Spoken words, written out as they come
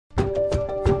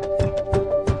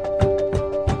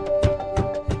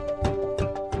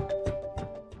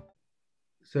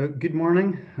So good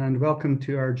morning and welcome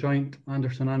to our joint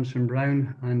Anderson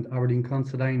Brown and Aberdein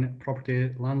Considine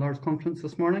Property Landlords Conference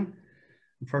this morning.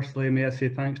 Firstly, may I say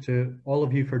thanks to all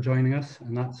of you for joining us,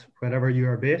 and that's wherever you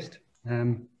are based.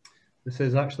 This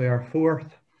is actually our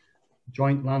fourth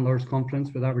joint Landlords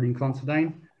Conference with Aberdein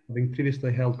Considine, having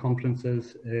previously held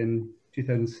conferences in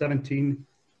 2017,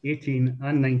 18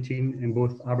 and 19 in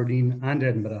both Aberdeen and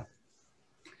Edinburgh.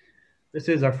 This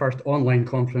is our first online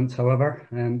conference, however,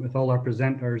 with all our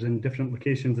presenters in different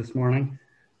locations this morning.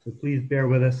 So please bear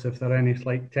with us if there are any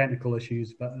slight technical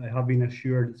issues, but I have been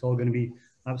assured it's all going to be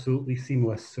absolutely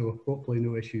seamless, so hopefully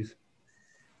no issues.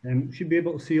 You should be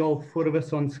able to see all four of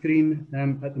us on screen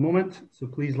at the moment, so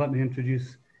please let me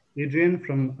introduce Adrian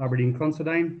from Aberdein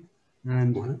Considine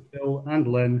and Bill and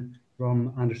Lynn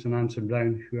from Anderson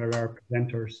Brown, who are our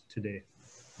presenters today.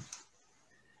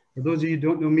 For those of you who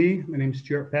don't know me, my name is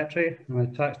Stuart Petrie. I'm a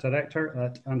tax director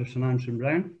at Anderson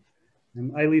Brown.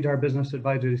 I lead our business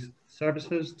advisory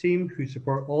services team who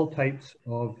support all types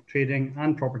of trading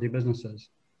and property businesses.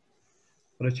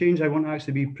 For a change, I won't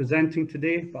actually be presenting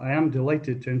today, but I am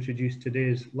delighted to introduce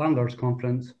today's Landlords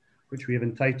Conference, which we have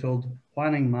entitled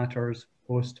Planning Matters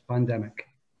Post-Pandemic.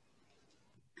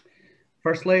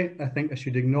 Firstly, I think I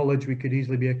should acknowledge we could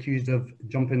easily be accused of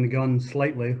jumping the gun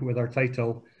slightly with our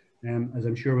title, as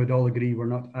I'm sure we'd all agree we're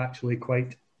not actually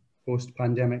quite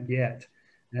post-pandemic yet.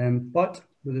 But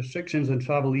with restrictions on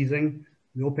travel easing,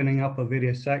 the opening up of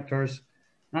various sectors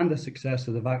and the success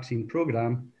of the vaccine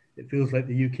programme, it feels like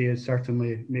the UK is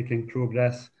certainly making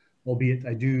progress, albeit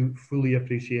I do fully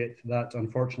appreciate that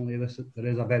unfortunately there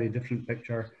is a very different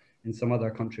picture in some other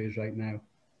countries right now.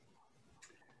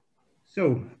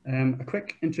 So a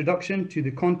quick introduction to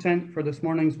the content for this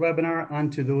morning's webinar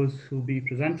and to those who will be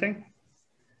presenting.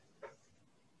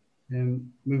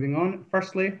 Moving on,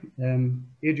 firstly,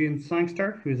 Adrian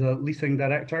Sangster, who is a leasing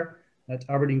director at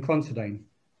Aberdein Considine.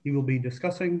 He will be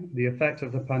discussing the effect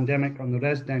of the pandemic on the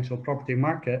residential property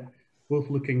market, both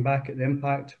looking back at the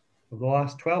impact of the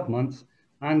last 12 months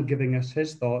and giving us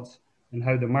his thoughts on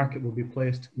how the market will be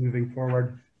placed moving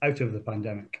forward out of the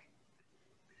pandemic.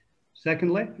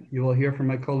 Secondly, you will hear from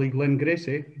my colleague Lynn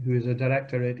Gracie, who is a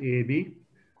director at AAB.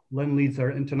 Lynn leads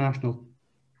our international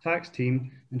tax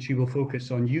team, and she will focus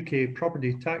on UK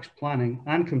property tax planning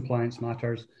and compliance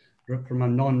matters from a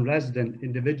non-resident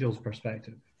individual's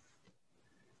perspective.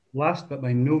 Last but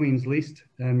by no means least,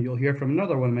 you'll hear from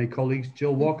another one of my colleagues,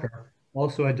 Jill Walker,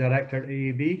 also a director at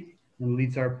AAB and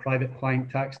leads our private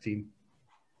client tax team.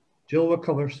 Jill will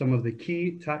cover some of the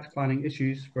key tax planning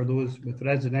issues for those with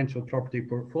residential property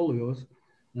portfolios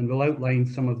and will outline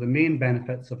some of the main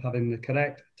benefits of having the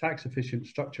correct tax efficient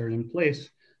structure in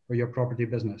place for your property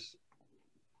business.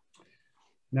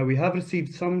 Now, we have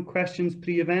received some questions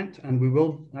pre-event and we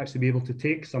will actually be able to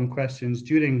take some questions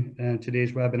during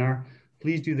today's webinar.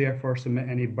 Please do therefore submit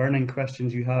any burning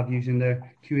questions you have using the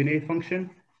Q&A function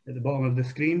at the bottom of the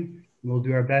screen. We'll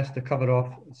do our best to cover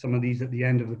off some of these at the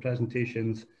end of the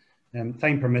presentations,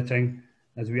 time permitting.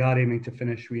 As we are aiming to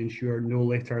finish, we ensure no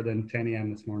later than 10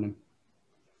 AM this morning.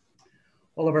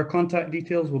 All of our contact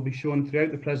details will be shown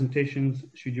throughout the presentations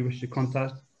should you wish to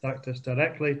contact us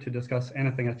directly to discuss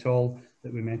anything at all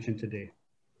that we mentioned today.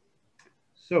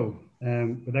 So,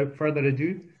 without further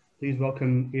ado, please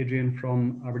welcome Adrian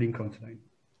from Aberdein Considine.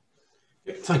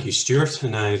 Thank you, Stuart,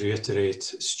 and I reiterate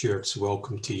Stuart's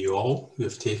welcome to you all who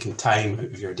have taken time out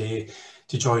of your day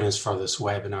to join us for this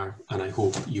webinar, and I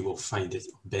hope you will find it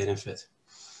of benefit.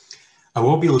 I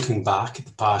will be looking back at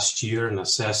the past year and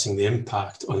assessing the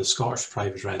impact on the Scottish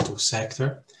private rental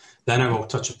sector. Then I will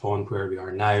touch upon where we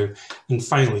are now, and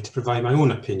finally to provide my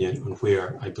own opinion on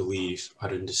where I believe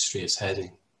our industry is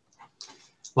heading.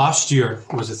 Last year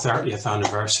was the 30th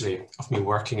anniversary of me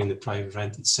working in the private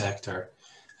rented sector,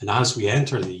 and as we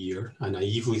entered the year, I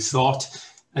naively thought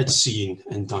I'd seen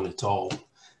and done it all.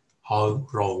 How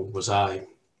wrong was I?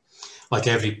 Like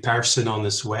every person on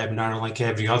this webinar, and like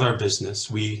every other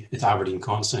business, we at Aberdein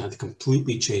Considine had to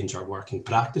completely change our working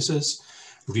practices,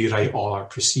 rewrite all our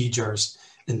procedures,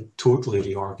 and totally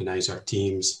reorganise our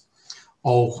teams,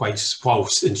 all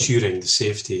whilst ensuring the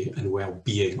safety and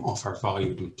well-being of our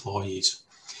valued employees.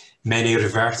 Many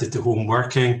reverted to home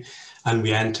working, and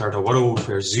we entered a world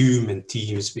where Zoom and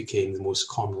Teams became the most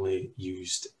commonly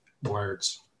used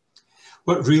words.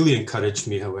 What really encouraged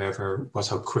me, however, was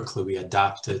how quickly we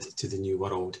adapted to the new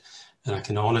world. And I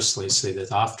can honestly say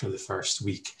that after the first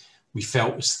week, we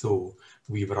felt as though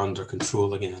we were under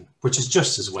control again, which is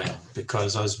just as well,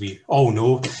 because as we all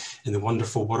know, in the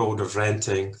wonderful world of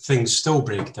renting, things still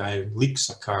break down, leaks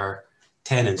occur,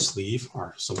 tenants leave,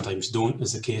 or sometimes don't,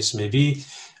 as the case may be,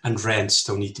 and rents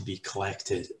still need to be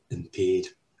collected and paid.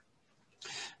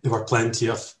 There were plenty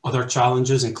of other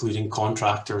challenges, including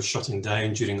contractors shutting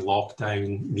down during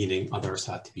lockdown, meaning others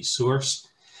had to be sourced.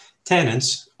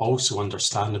 Tenants also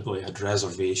understandably had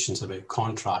reservations about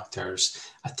contractors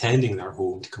attending their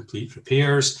home to complete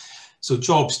repairs, so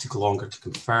jobs took longer to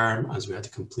confirm as we had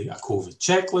to complete a COVID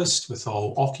checklist with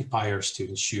all occupiers to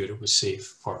ensure it was safe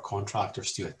for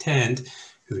contractors to attend,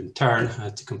 who in turn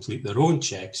had to complete their own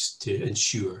checks to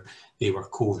ensure they were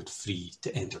COVID-free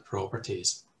to enter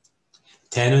properties.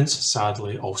 Tenants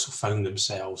sadly also found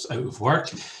themselves out of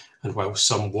work, and while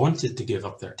some wanted to give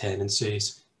up their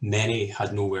tenancies, many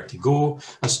had nowhere to go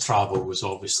as travel was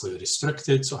obviously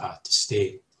restricted, so had to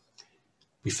stay.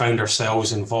 We found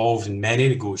ourselves involved in many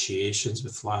negotiations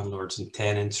with landlords and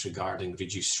tenants regarding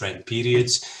reduced rent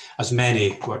periods, as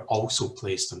many were also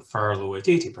placed on furlough at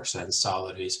 80%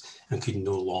 salaries and could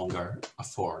no longer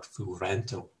afford full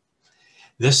rental.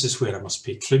 This is where I must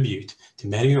pay tribute to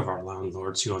many of our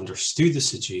landlords who understood the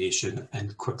situation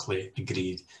and quickly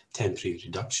agreed temporary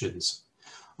reductions.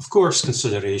 Of course,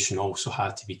 consideration also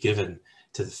had to be given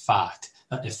to the fact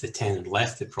that if the tenant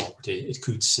left the property, it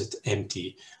could sit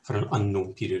empty for an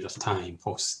unknown period of time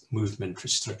whilst movement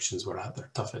restrictions were at their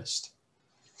toughest.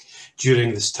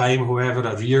 During this time, however,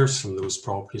 arrears from those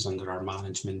properties under our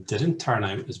management didn't turn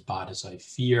out as bad as I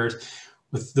feared,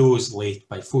 with those late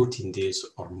by 14 days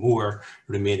or more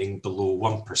remaining below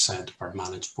 1% of our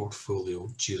managed portfolio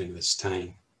during this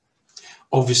time.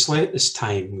 Obviously, as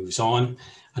time moves on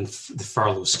and the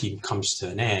furlough scheme comes to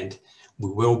an end, we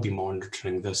will be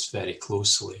monitoring this very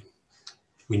closely.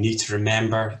 We need to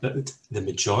remember that the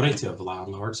majority of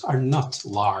landlords are not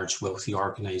large, wealthy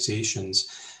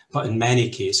organisations, but in many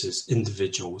cases,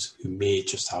 individuals who may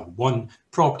just have one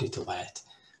property to let,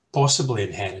 possibly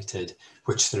inherited,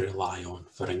 which they rely on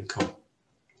for income.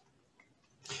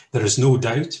 There is no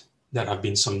doubt there have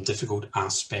been some difficult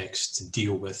aspects to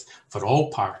deal with for all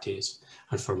parties,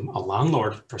 and from a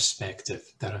landlord perspective,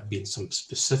 there have been some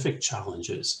specific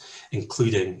challenges,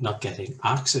 including not getting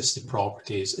access to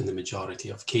properties in the majority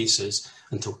of cases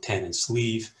until tenants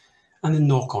leave, and the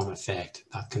knock-on effect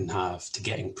that can have to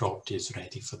getting properties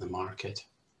ready for the market.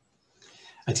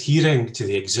 Adhering to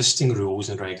the existing rules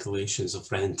and regulations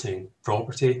of renting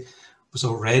property was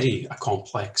already a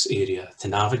complex area to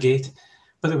navigate,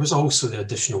 but there was also the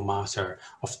additional matter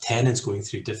of tenants going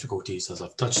through difficulties, as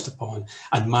I've touched upon,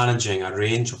 and managing a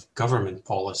range of government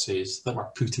policies that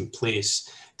were put in place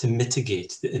to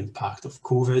mitigate the impact of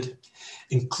COVID,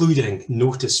 including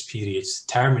notice periods to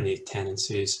terminate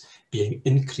tenancies being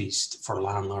increased for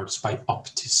landlords by up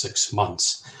to 6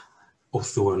 months,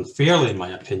 although unfairly, in my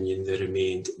opinion, they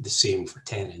remained the same for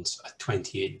tenants at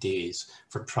 28 days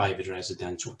for private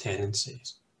residential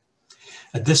tenancies.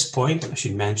 At this point, I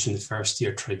should mention the First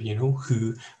Year Tribunal,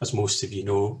 who, as most of you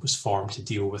know, was formed to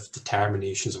deal with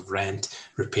determinations of rent,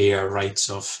 repair, rights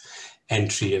of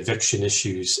entry, eviction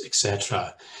issues,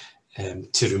 etc.,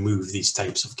 to remove these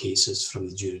types of cases from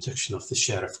the jurisdiction of the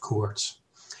Sheriff Courts.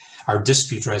 Our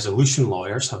dispute resolution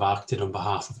lawyers have acted on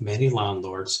behalf of many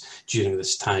landlords during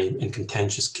this time in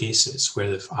contentious cases where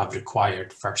they have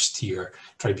required first-tier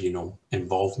tribunal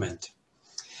involvement.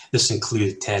 This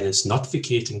included tenants not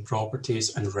vacating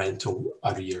properties and rental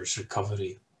arrears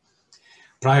recovery.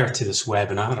 Prior to this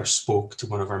webinar, I spoke to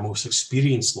one of our most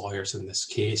experienced lawyers in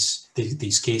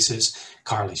these cases,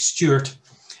 Carly Stuart,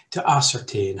 to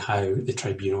ascertain how the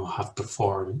tribunal have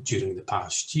performed during the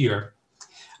past year,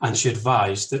 and she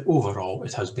advised that overall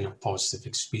it has been a positive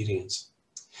experience.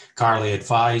 Carly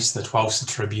advised that whilst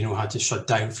the tribunal had to shut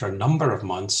down for a number of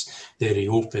months, they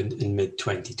reopened in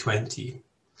mid-2020.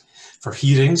 For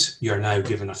hearings, you are now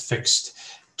given a fixed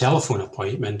telephone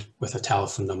appointment with a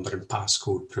telephone number and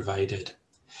passcode provided.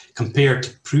 Compared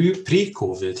to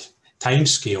pre-COVID,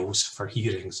 timescales for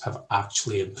hearings have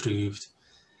actually improved.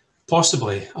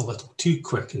 Possibly a little too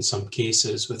quick in some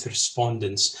cases, with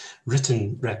respondents'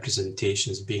 written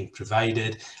representations being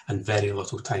provided and very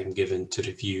little time given to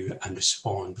review and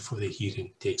respond before the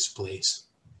hearing takes place.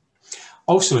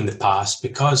 Also in the past,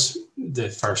 because the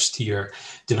first tier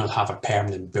do not have a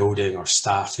permanent building or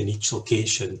staff in each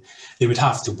location, they would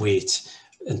have to wait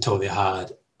until they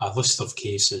had a list of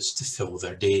cases to fill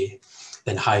their day,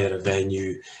 then hire a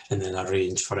venue and then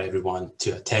arrange for everyone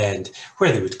to attend,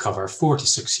 where they would cover 4 to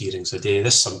 6 hearings a day.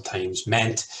 This sometimes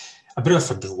meant a bit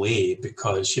of a delay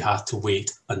because you had to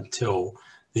wait until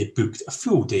they booked a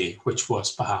full day, which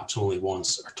was perhaps only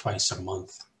once or twice a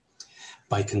month.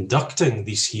 By conducting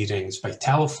these hearings by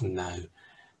telephone now,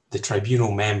 the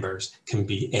tribunal members can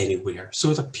be anywhere. So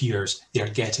it appears they are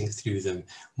getting through them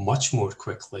much more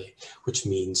quickly, which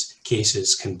means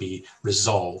cases can be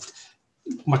resolved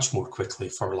much more quickly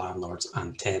for landlords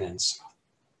and tenants.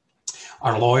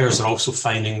 Our lawyers are also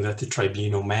finding that the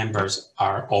tribunal members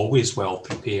are always well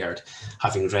prepared,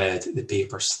 having read the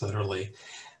papers thoroughly.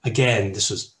 Again, this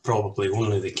was probably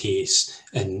only the case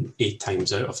in 8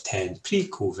 times out of 10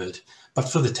 pre-COVID, but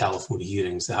for the telephone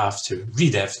hearings, they have to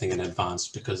read everything in advance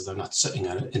because they're not sitting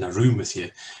in a room with you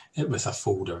with a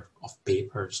folder of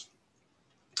papers.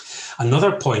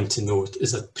 Another point to note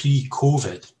is that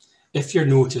pre-COVID, if your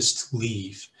notice to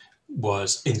leave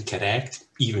was incorrect,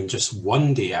 even just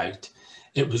 1 day out,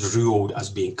 it was ruled as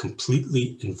being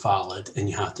completely invalid and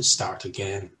you had to start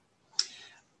again.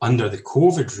 Under the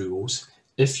COVID rules,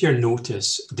 if your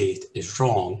notice date is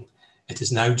wrong, it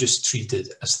is now just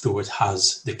treated as though it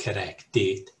has the correct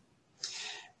date.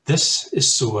 This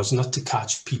is so as not to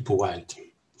catch people out.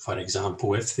 For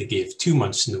example, if they gave 2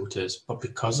 months notice, but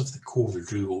because of the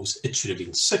COVID rules, it should have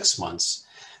been 6 months,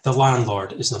 the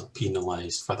landlord is not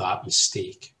penalised for that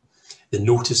mistake. The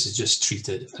notice is just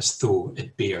treated as though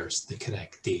it bears the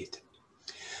correct date.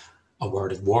 A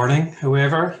word of warning,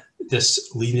 however,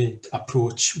 this lenient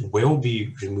approach will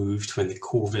be removed when the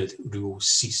COVID rules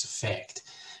cease effect.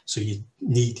 So you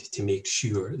need to make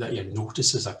sure that your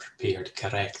notices are prepared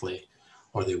correctly,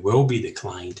 or they will be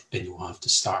declined and you'll have to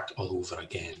start all over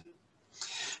again.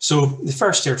 So the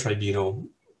First Year Tribunal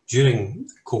during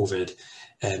COVID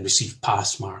received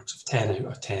pass marks of 10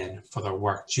 out of 10 for their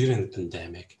work during the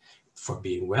pandemic, for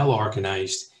being well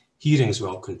organised, hearings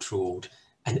well controlled,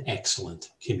 and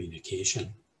excellent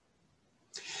communication.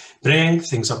 Bringing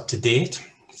things up to date,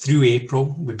 through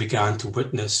April, we began to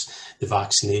witness the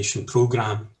vaccination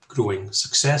programme growing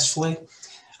successfully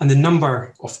and the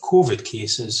number of COVID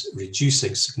cases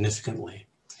reducing significantly.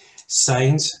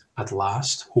 Signs, at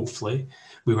last, hopefully,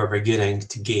 we were beginning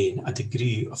to gain a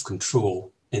degree of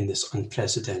control in this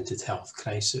unprecedented health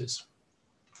crisis.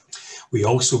 We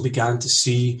also began to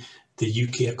see the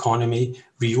UK economy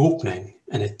reopening,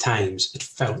 and at times it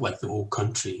felt like the whole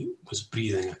country was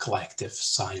breathing a collective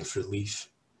sigh of relief.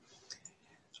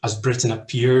 As Britain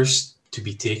appears to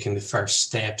be taking the first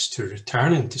steps to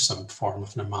returning to some form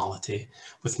of normality,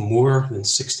 with more than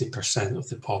 60% of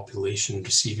the population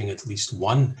receiving at least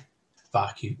one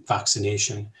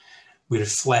vaccination, we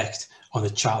reflect on the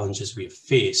challenges we have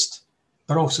faced,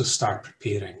 but also start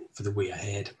preparing for the way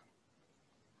ahead.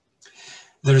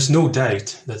 There is no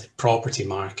doubt that the property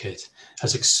market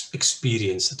has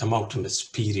experienced a tumultuous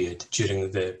period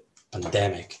during the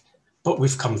pandemic, but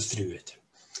we've come through it.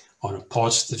 On a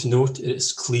positive note, it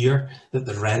is clear that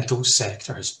the rental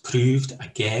sector has proved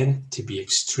again to be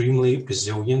extremely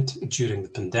resilient during the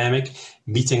pandemic,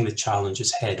 meeting the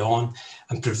challenges head on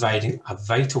and providing a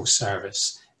vital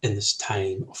service in this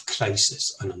time of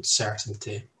crisis and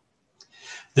uncertainty.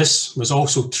 This was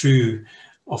also true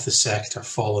of the sector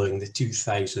following the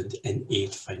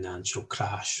 2008 financial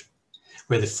crash,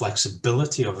 where the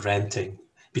flexibility of renting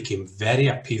became very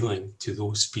appealing to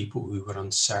those people who were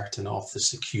uncertain of the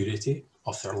security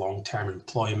of their long-term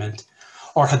employment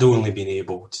or had only been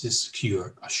able to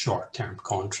secure a short-term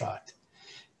contract.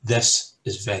 This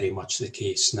is very much the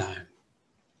case now.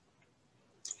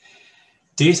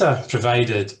 Data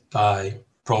provided by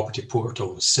property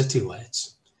portal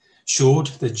CityLets showed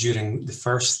that during the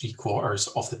first 3 quarters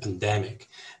of the pandemic,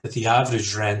 that the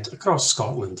average rent across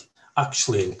Scotland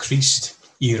actually increased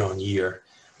year on year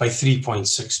by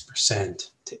 3.6%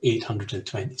 to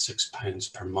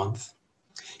 £826 per month.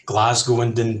 Glasgow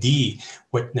and Dundee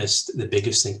witnessed the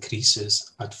biggest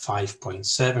increases at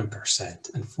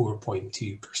 5.7% and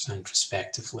 4.2%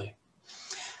 respectively.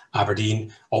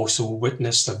 Aberdeen also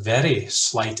witnessed a very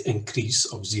slight increase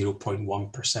of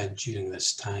 0.1% during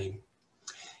this time.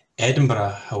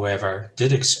 Edinburgh, however,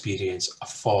 did experience a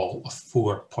fall of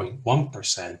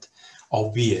 4.1%,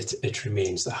 albeit it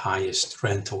remains the highest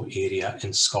rental area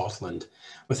in Scotland,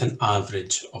 with an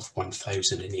average of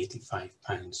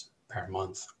 £1,085 per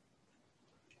month.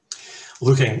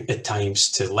 Looking at times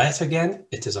to let again,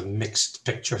 it is a mixed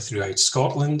picture throughout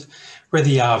Scotland, where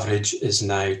the average is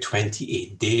now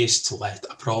 28 days to let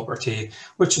a property,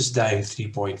 which is down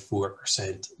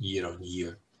 3.4% year on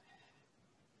year.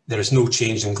 There is no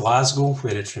change in Glasgow,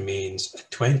 where it remains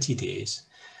at 20 days,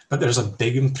 but there's a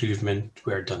big improvement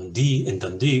in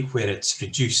Dundee, where it's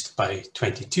reduced by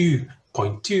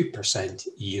 22.2%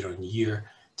 year on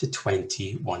year to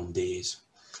 21 days.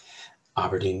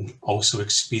 Aberdeen also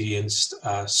experienced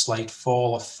a slight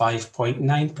fall of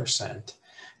 5.9%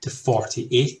 to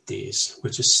 48 days,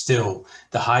 which is still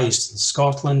the highest in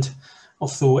Scotland,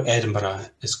 although Edinburgh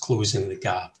is closing the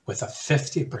gap with a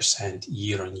 50%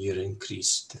 year-on-year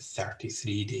increase to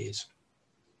 33 days.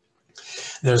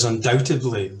 There's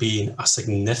undoubtedly been a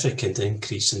significant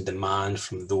increase in demand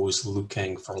from those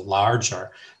looking for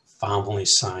larger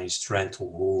family-sized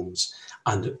rental homes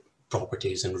and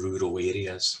properties in rural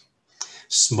areas.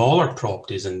 Smaller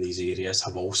properties in these areas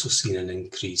have also seen an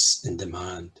increase in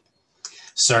demand.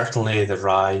 Certainly, the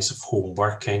rise of home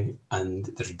working and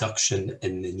the reduction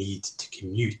in the need to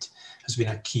commute has been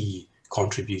a key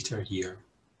contributor here.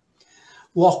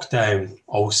 Lockdown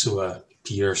also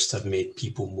appears to have made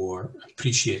people more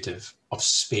appreciative of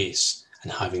space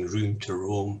and having room to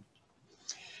roam.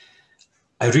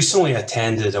 I recently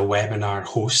attended a webinar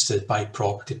hosted by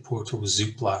property portal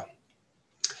Zoopla,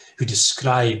 who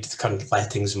described the current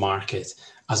lettings market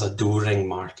as a door ring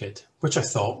market, which I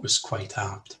thought was quite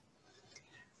apt.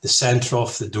 The centre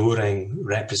of the door ring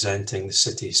representing the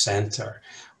city centre,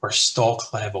 where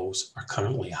stock levels are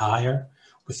currently higher,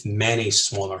 with many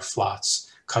smaller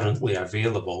flats currently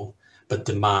available, but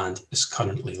demand is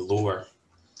currently lower.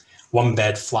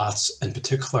 One-bed flats in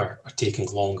particular are taking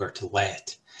longer to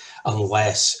let,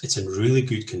 unless it's in really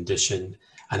good condition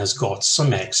and has got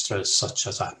some extras such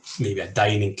as maybe a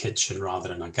dining kitchen rather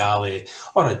than a galley,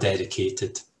 or a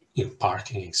dedicated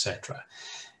parking, etc.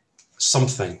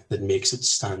 Something that makes it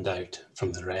stand out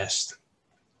from the rest.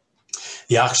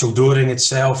 The actual door ring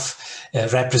itself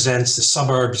represents the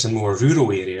suburbs and more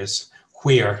rural areas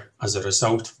where, as a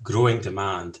result of growing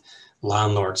demand,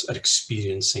 landlords are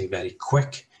experiencing very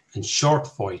quick and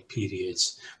short void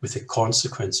periods, with the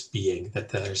consequence being that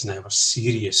there is now a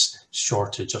serious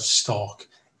shortage of stock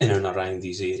in and around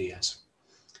these areas.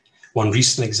 One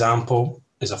recent example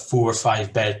is a 4 or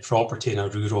 5 bed property in a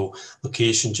rural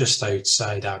location just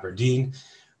outside Aberdein,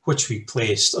 which we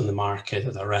placed on the market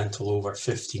at a rental over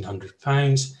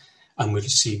 £1,500, and we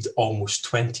received almost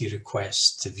 20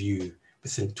 requests to view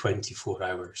within 24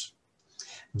 hours.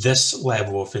 This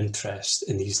level of interest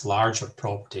in these larger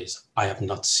properties I have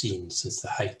not seen since the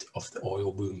height of the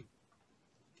oil boom.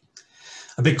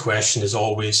 A big question is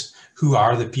always, who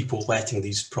are the people letting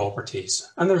these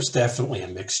properties? And there's definitely a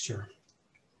mixture.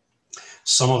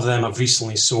 Some of them have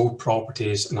recently sold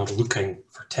properties and are looking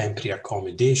for temporary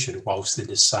accommodation whilst they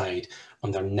decide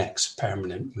on their next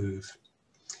permanent move.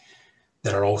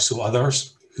 There are also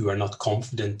others who are not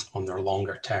confident on their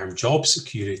longer term job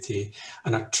security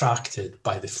and attracted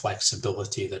by the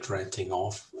flexibility that renting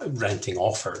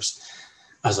offers,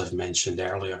 as I've mentioned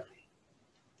earlier.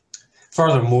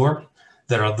 Furthermore,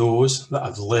 there are those that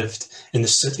have lived in the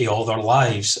city all their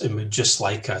lives and would just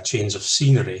like a change of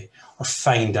scenery or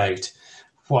find out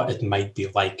what it might be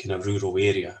like in a rural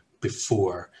area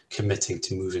before committing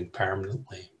to moving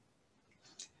permanently.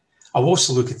 I'll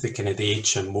also look at the kind of the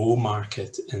HMO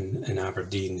market in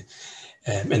Aberdeen,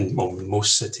 in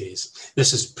most cities.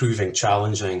 This is proving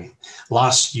challenging.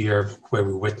 Last year, where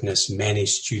we witnessed many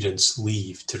students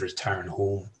leave to return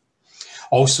home.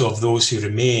 Also, of those who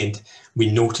remained, we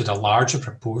noted a larger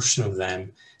proportion of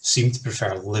them seemed to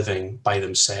prefer living by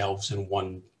themselves in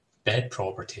one-bed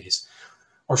properties,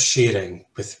 or sharing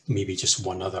with maybe just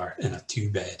one other in a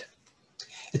 2-bed.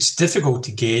 It's difficult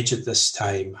to gauge at this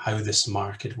time how this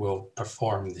market will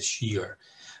perform this year,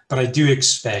 but I do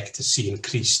expect to see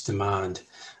increased demand,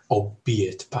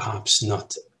 albeit perhaps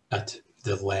not at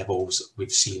the levels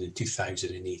we've seen in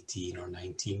 2018 or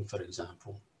 19, for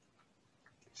example.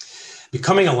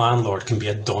 Becoming a landlord can be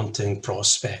a daunting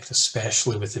prospect,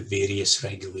 especially with the various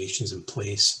regulations in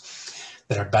place.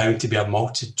 There are bound to be a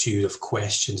multitude of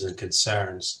questions and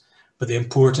concerns, but the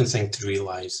important thing to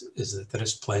realise is that there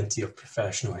is plenty of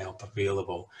professional help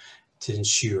available to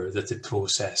ensure that the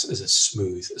process is as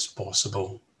smooth as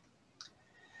possible.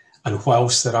 And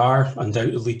whilst there are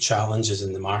undoubtedly challenges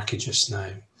in the market just now,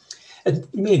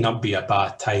 it may not be a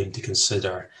bad time to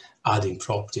consider adding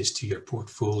properties to your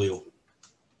portfolio.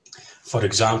 For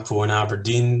example, in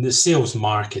Aberdeen, the sales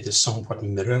market is somewhat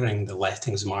mirroring the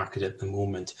lettings market at the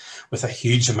moment, with a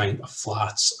huge amount of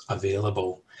flats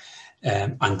available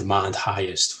and demand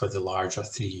highest for the larger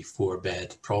 3-4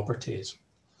 bed properties.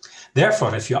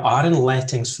 Therefore, if you are in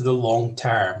lettings for the long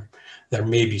term, there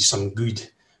may be some good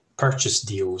purchase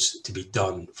deals to be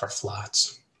done for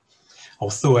flats.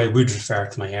 Although I would refer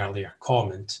to my earlier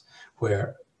comment,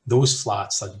 where those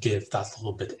flats that give that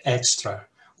little bit extra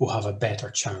will have a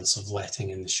better chance of letting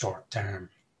in the short term.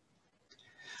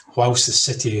 Whilst the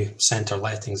city centre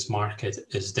lettings market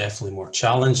is definitely more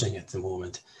challenging at the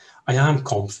moment, I am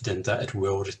confident that it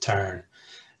will return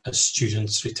as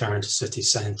students return to city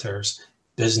centres,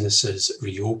 businesses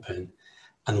reopen,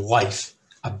 and life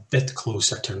a bit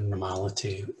closer to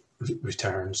normality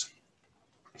returns.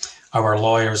 Our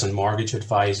lawyers and mortgage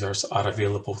advisors are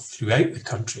available throughout the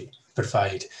country to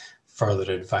provide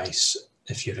further advice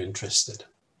if you're interested.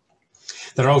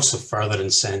 There are also further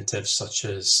incentives such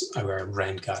as our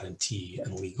rent guarantee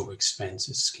and legal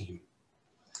expenses scheme.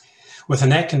 With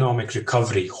an economic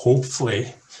recovery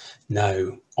hopefully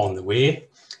now on the way,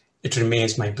 it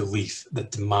remains my belief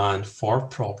that demand for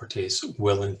properties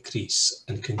will increase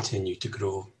and continue to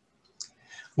grow.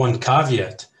 One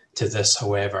caveat to this,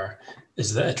 however,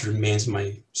 is that it remains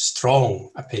my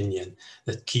strong opinion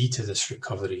that key to this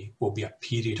recovery will be a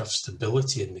period of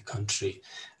stability in the country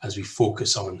as we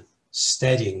focus on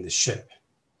steadying the ship.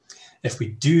 If we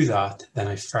do that, then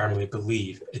I firmly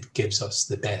believe it gives us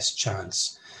the best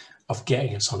chance of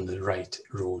getting us on the right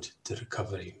road to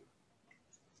recovery.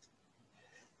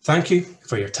 Thank you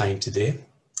for your time today.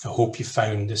 I hope you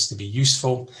found this to be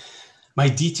useful. My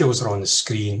details are on the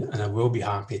screen and I will be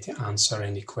happy to answer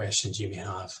any questions you may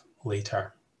have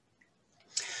later.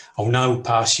 I'll now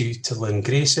pass you to Lynn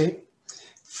Gracie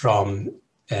from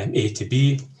A to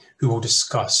B, who will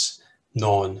discuss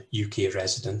non-UK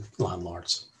resident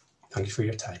landlords. Thank you for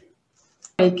your time.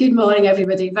 Good morning,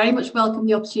 everybody. Very much welcome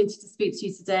the opportunity to speak to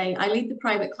you today. I lead the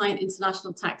private client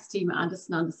international tax team at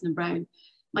Anderson & Brown.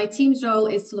 My team's role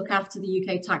is to look after the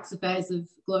UK tax affairs of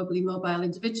globally mobile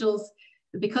individuals.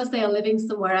 But because they are living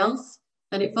somewhere else,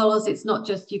 then it follows it's not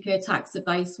just UK tax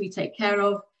advice we take care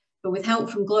of, but with help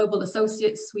from global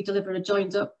associates, we deliver a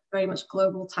joined up, very much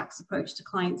global tax approach to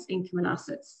clients' income and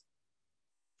assets.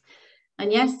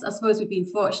 And yes, I suppose we've been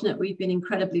fortunate. We've been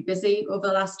incredibly busy over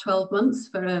the last 12 months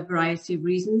for a variety of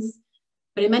reasons.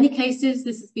 But in many cases,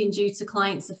 this has been due to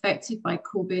clients affected by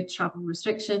COVID travel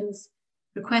restrictions,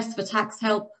 requests for tax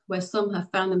help, where some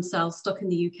have found themselves stuck in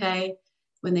the UK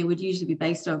when they would usually be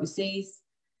based overseas.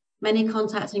 Many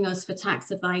contacting us for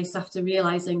tax advice after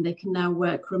realising they can now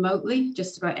work remotely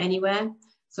just about anywhere.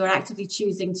 So are actively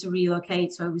choosing to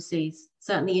relocate to overseas.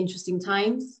 Certainly interesting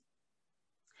times.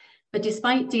 But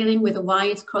despite dealing with a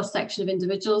wide cross-section of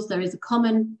individuals, there is a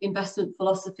common investment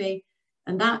philosophy,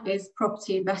 and that is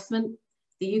property investment.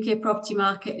 The UK property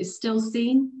market is still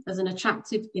seen as an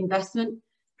attractive investment,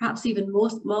 perhaps even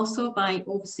more so by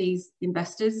overseas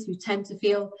investors who tend to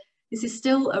feel this is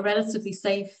still a relatively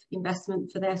safe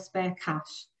investment for their spare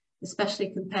cash, especially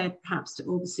compared perhaps to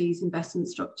overseas investment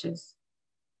structures.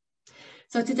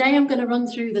 So today I'm going to run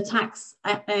through the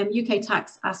UK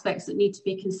tax aspects that need to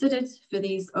be considered for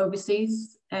these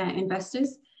overseas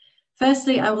investors.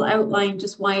 Firstly, I will outline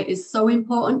just why it is so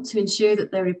important to ensure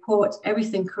that they report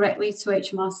everything correctly to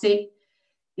HMRC.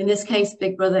 In this case,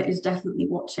 Big Brother is definitely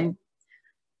watching.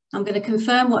 I'm going to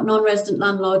confirm what non-resident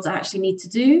landlords actually need to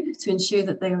do to ensure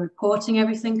that they are reporting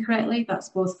everything correctly. That's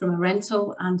both from a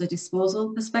rental and a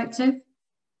disposal perspective.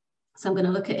 So I'm going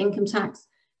to look at income tax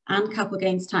and capital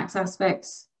gains tax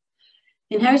aspects.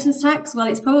 Inheritance tax, well,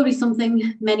 it's probably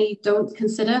something many don't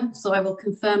consider, so I will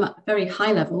confirm at a very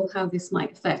high level how this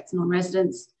might affect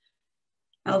non-residents.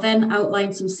 I'll then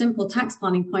outline some simple tax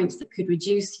planning points that could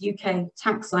reduce UK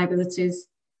tax liabilities.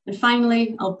 And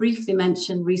finally, I'll briefly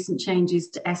mention recent changes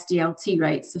to SDLT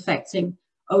rates affecting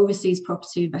overseas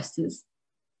property investors.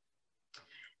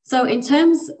 So in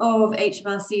terms of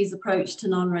HMRC's approach to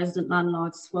non-resident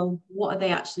landlords, well, what are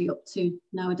they actually up to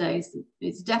nowadays?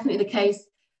 It's definitely the case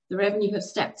the Revenue have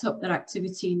stepped up their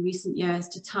activity in recent years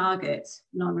to target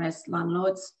non-res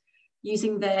landlords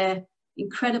using their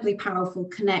incredibly powerful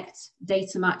Connect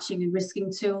data matching and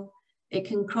risking tool. It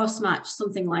can cross-match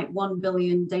something like 1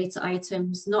 billion data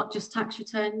items, not just tax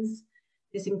returns.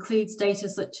 This includes data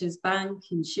such as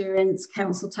bank, insurance,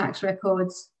 council tax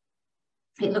records.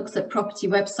 It looks at property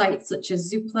websites such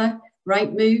as Zoopla,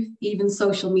 Rightmove, even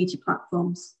social media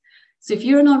platforms. So if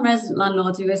you're a non-resident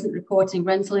landlord who isn't reporting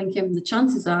rental income, the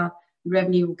chances are the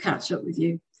Revenue will catch up with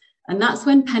you. And that's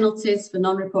when penalties for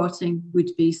non-reporting would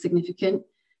be significant.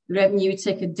 The Revenue would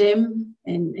take a dim,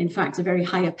 in fact, a very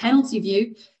higher penalty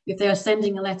view if they are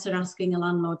sending a letter asking a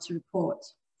landlord to report.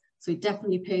 So it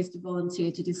definitely pays to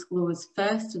volunteer to disclose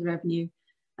first to the Revenue.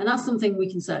 And that's something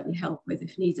we can certainly help with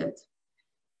if needed.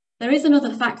 There is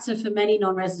another factor for many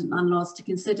non-resident landlords to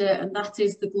consider, and that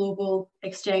is the global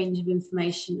exchange of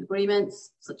information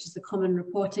agreements, such as the Common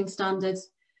Reporting Standards.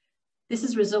 This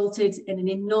has resulted in an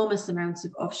enormous amount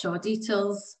of offshore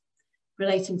details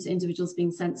relating to individuals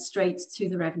being sent straight to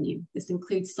the Revenue. This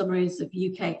includes summaries of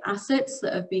UK assets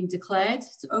that have been declared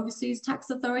to overseas tax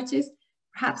authorities,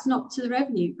 perhaps not to the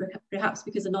Revenue, perhaps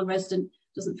because a non-resident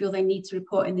doesn't feel they need to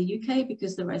report in the UK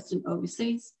because they're resident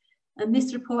overseas. And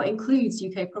this report includes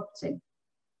UK property.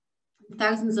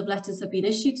 Thousands of letters have been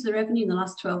issued to the Revenue in the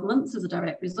last 12 months as a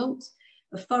direct result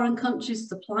of foreign countries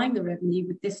supplying the Revenue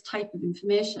with this type of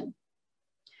information.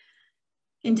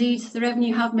 Indeed, the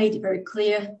Revenue have made it very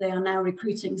clear they are now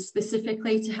recruiting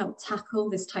specifically to help tackle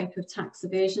this type of tax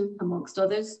evasion, amongst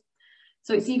others.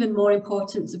 So it's even more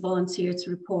important to volunteer to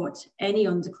report any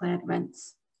undeclared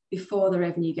rents before the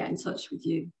Revenue get in touch with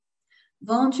you.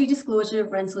 Voluntary disclosure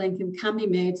of rental income can be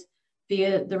made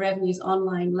via the Revenue's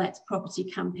online Let Property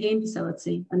campaign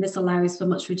facility, and this allows for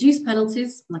much reduced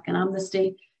penalties, like an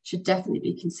amnesty, should definitely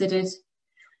be considered.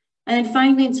 And then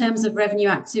finally, in terms of revenue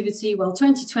activity, well,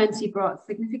 2020 brought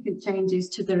significant changes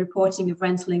to the reporting of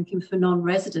rental income for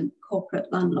non-resident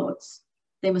corporate landlords.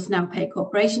 They must now pay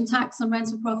corporation tax on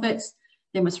rental profits.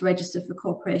 They must register for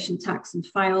corporation tax and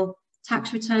file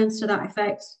tax returns to that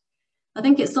effect. I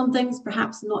think it's some things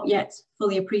perhaps not yet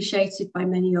fully appreciated by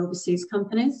many overseas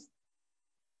companies.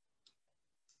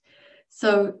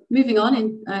 So moving on,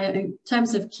 in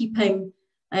terms of keeping,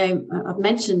 I've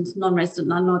mentioned non-resident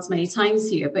landlords many times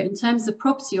here, but in terms of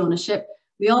property ownership,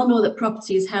 we all know that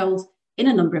property is held in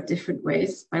a number of different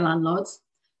ways by landlords.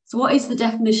 So what is the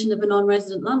definition of a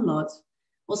non-resident landlord?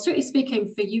 Well, strictly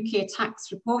speaking, for UK tax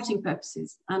reporting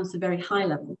purposes, and at a very high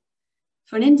level,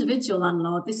 for an individual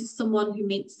landlord, this is someone who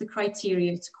meets the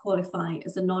criteria to qualify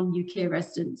as a non-UK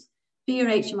resident via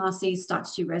HMRC's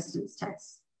statutory residence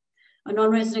test. A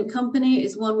non-resident company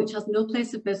is one which has no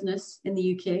place of business in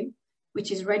the UK,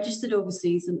 which is registered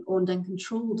overseas and owned and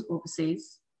controlled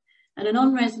overseas. And a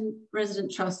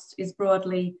non-resident trust is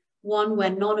broadly one where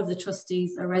none of the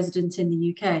trustees are resident in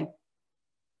the UK.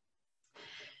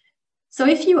 So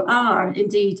if you are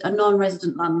indeed a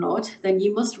non-resident landlord, then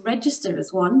you must register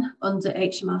as one under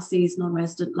HMRC's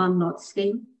non-resident landlord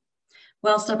scheme.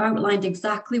 Whilst I've outlined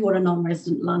exactly what a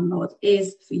non-resident landlord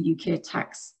is for UK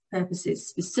tax purposes,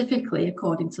 specifically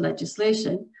according to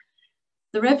legislation,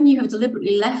 the Revenue have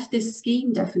deliberately left this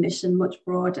scheme definition much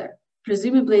broader.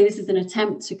 Presumably, this is an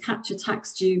attempt to capture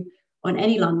tax due on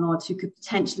any landlord who could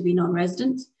potentially be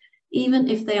non-resident, even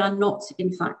if they are not,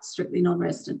 in fact, strictly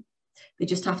non-resident. They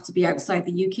just have to be outside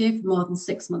the UK for more than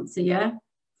 6 months a year.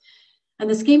 And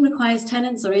the scheme requires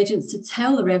tenants or agents to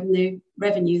tell the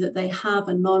revenue that they have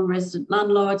a non-resident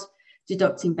landlord,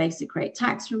 deducting basic rate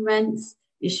tax from rents,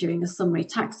 issuing a summary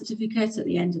tax certificate at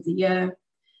the end of the year.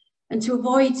 And to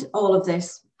avoid all of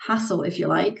this hassle, if you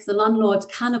like, the landlord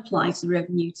can apply to the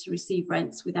Revenue to receive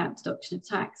rents without deduction of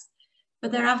tax.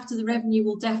 But thereafter, the Revenue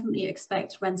will definitely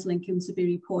expect rental income to be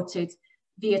reported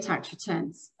via tax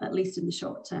returns, at least in the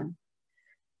short term.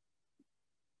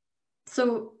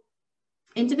 So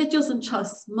individuals and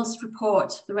trusts must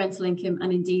report the rental income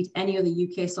and indeed any other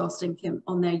UK sourced income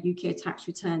on their UK tax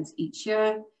returns each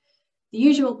year. The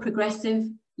usual progressive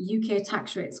UK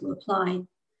tax rates will apply.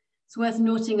 It's worth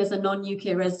noting, as a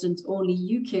non-UK resident, only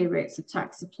UK rates of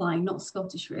tax apply, not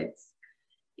Scottish rates.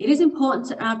 It is important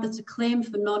to add that a claim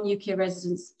for non-UK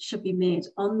residents should be made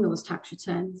on those tax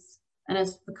returns. And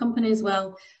as for companies,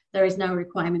 well, there is now a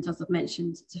requirement, as I've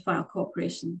mentioned, to file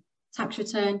corporation tax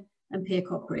return and pay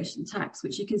corporation tax,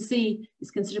 which you can see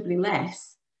is considerably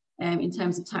less in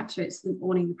terms of tax rates than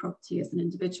owning the property as an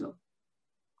individual.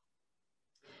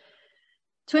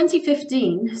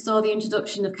 2015 saw the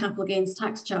introduction of capital gains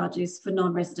tax charges for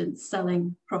non-residents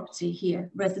selling property here,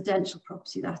 residential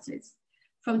property that is.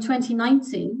 From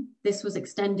 2019, this was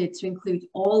extended to include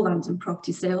all land and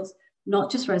property sales,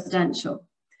 not just residential.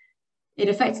 It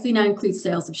effectively now includes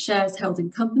sales of shares held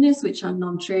in companies which are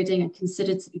non-trading and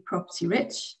considered to be property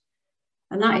rich.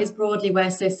 And that is broadly where,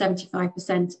 say,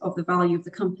 75% of the value of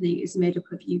the company is made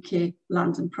up of UK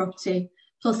land and property,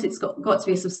 plus it's got to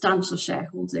be a substantial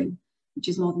shareholding, which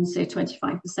is more than, say,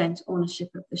 25% ownership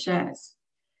of the shares.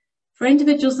 For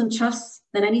individuals and trusts,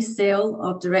 then any sale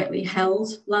of directly held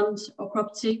land or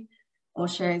property or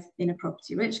shares in a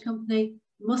property rich company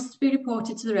must be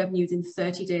reported to the Revenue within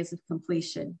 30 days of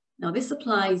completion. Now, this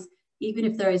applies even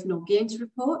if there is no gain to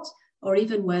report or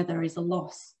even where there is a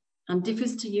loss, and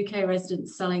differs to UK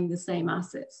residents selling the same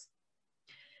assets,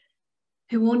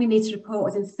 who only need to report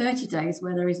within 30 days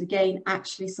where there is a gain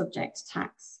actually subject to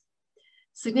tax.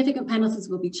 Significant penalties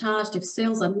will be charged if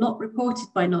sales are not reported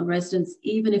by non-residents,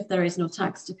 even if there is no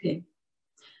tax to pay.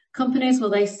 Companies, well,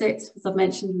 they sit, as I've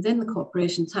mentioned, within the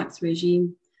corporation tax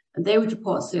regime, and they would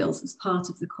report sales as part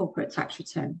of the corporate tax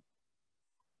return.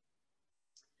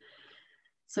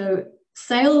 So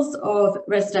sales of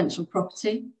residential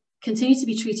property continue to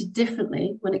be treated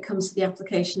differently when it comes to the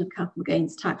application of capital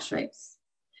gains tax rates.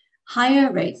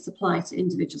 Higher rates apply to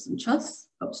individuals and trusts,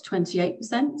 up to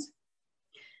 28%.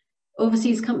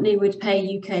 Overseas company would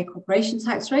pay UK corporation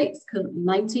tax rates, currently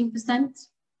 19%.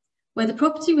 Where the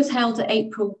property was held at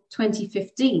April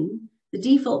 2015, the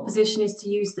default position is to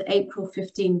use the April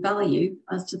 15 value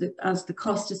as the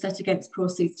cost is set against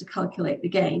proceeds to calculate the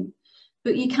gain.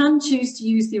 But you can choose to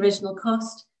use the original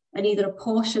cost and either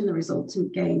apportion the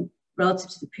resultant gain relative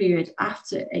to the period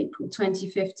after April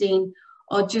 2015,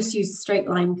 or just use a straight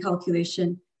line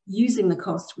calculation using the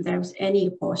cost without any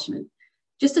apportionment,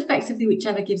 just effectively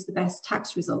whichever gives the best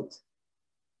tax result.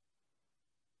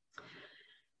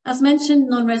 As mentioned,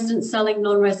 non-residents selling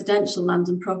non-residential land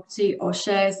and property or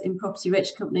shares in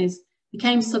property-rich companies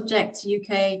became subject to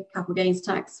UK capital gains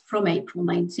tax from April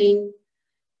 19.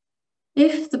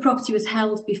 If the property was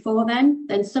held before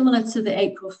then similar to the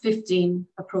April 15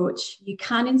 approach, you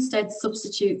can instead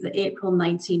substitute the April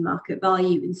 19 market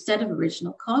value instead of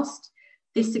original cost.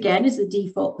 This again is a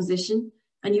default position,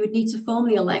 and you would need to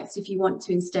formally elect if you want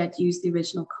to instead use the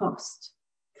original cost.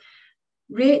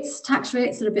 Tax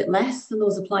rates are a bit less than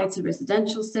those applied to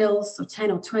residential sales, so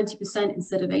 10 or 20%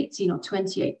 instead of 18 or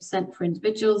 28% for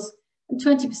individuals, and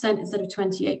 20% instead of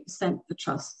 28% for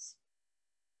trusts.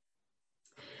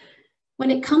 When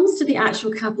it comes to the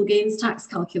actual capital gains tax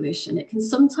calculation, it can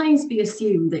sometimes be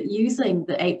assumed that using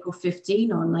the April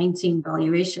 15 or 19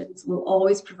 valuations will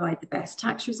always provide the best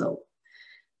tax result,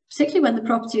 particularly when the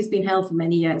property has been held for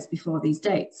many years before these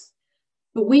dates.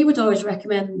 But we would always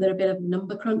recommend that a bit of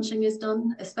number crunching is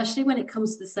done, especially when it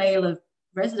comes to the sale of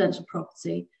residential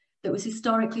property that was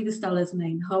historically the seller's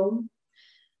main home.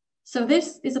 So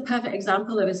this is a perfect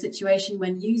example of a situation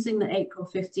when using the April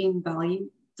 15 value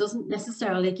doesn't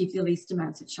necessarily give you the least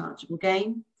amount of chargeable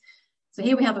gain. So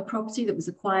here we have a property that was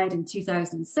acquired in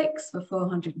 2006 for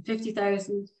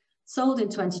 450,000, sold in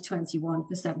 2021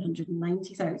 for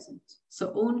 790,000.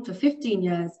 So owned for 15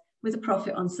 years with a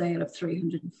profit on sale of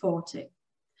 340.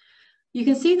 You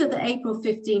can see that the April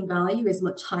 15 value is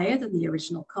much higher than the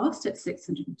original cost at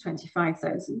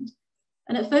 625,000.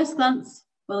 And at first glance,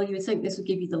 well, you would think this would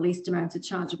give you the least amount of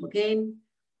chargeable gain.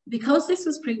 Because this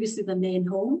was previously the main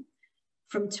home,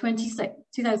 from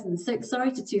 2006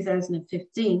 to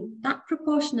 2015, that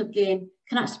proportion of gain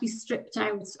can actually be stripped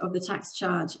out of the tax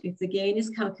charge if the gain is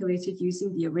calculated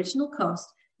using the original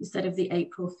cost instead of the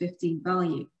April 15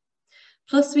 value.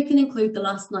 Plus, we can include the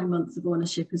last 9 months of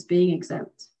ownership as being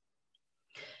exempt,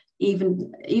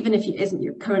 even if it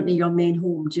isn't currently your main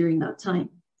home during that time.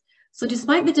 So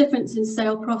despite the difference in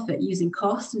sale profit using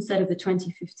cost instead of the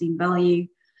 2015 value,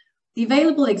 the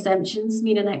available exemptions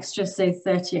mean an extra, say,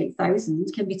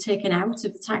 38,000 can be taken out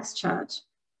of the tax charge.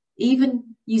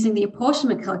 Even using the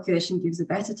apportionment calculation gives a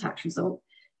better tax result,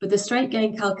 but the straight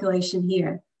gain calculation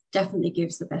here definitely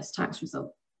gives the best tax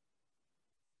result.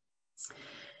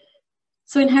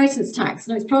 So inheritance tax.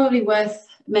 Now, it's probably worth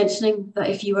mentioning that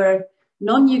if you were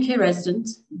non-UK resident,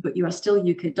 but you are still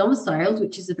UK domiciled,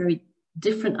 which is a very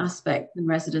different aspect than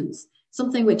residence,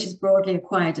 something which is broadly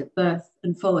acquired at birth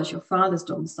and follows your father's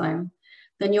domicile,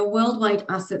 then your worldwide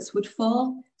assets would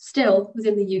fall still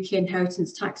within the UK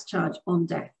inheritance tax charge on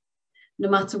death, no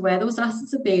matter where those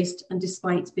assets are based and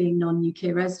despite being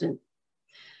non-UK resident.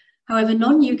 However,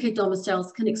 non-UK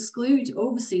domiciles can exclude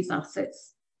overseas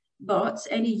assets, but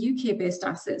any UK-based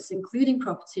assets, including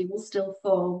property, will still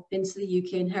fall into the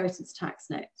UK inheritance tax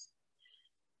net.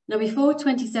 Now, before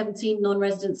 2017,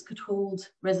 non-residents could hold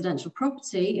residential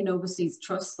property in overseas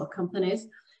trusts or companies,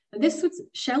 and this would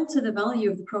shelter the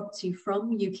value of the property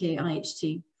from UK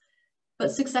IHT.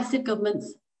 But successive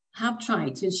governments have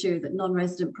tried to ensure that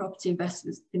non-resident property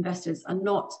investors are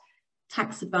not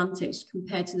tax advantaged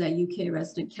compared to their UK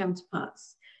resident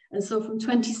counterparts. And so from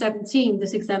 2017,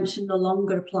 this exemption no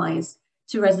longer applies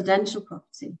to residential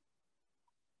property.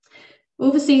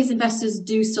 Overseas investors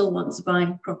do still want to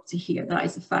buy property here, that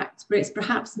is a fact, but it's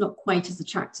perhaps not quite as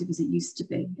attractive as it used to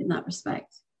be in that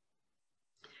respect.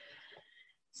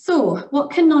 So what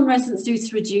can non-residents do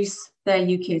to reduce their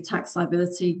UK tax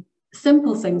liability?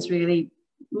 Simple things really.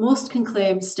 Most can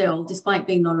claim still, despite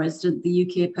being non-resident, the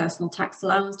UK personal tax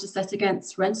allowance to set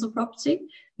against rental property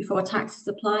before tax is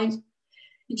applied.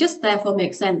 It just therefore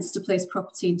makes sense to place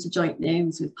property into joint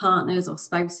names with partners or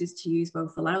spouses to use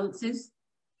both allowances.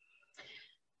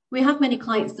 We have many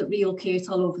clients that relocate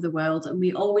all over the world, and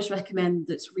we always recommend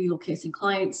that relocating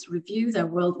clients review their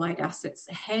worldwide assets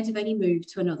ahead of any move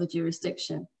to another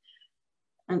jurisdiction.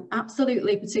 And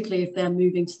absolutely, particularly if they're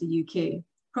moving to the UK,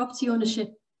 property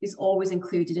ownership is always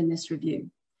included in this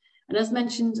review. And as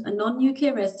mentioned, a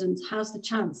non-UK resident has the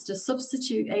chance to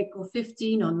substitute April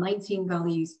 15 or 19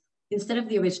 values instead of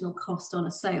the original cost on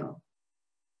a sale.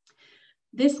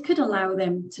 This could allow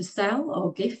them to sell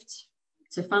or gift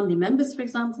to family members, for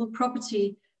example,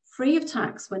 property free of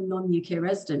tax when non-UK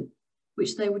resident,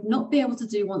 which they would not be able to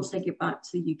do once they get back to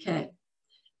the UK.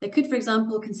 They could, for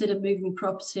example, consider moving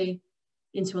property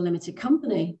into a limited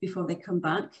company before they come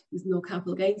back with no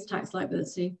capital gains tax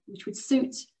liability, which would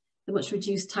suit the much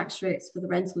reduced tax rates for the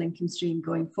rental income stream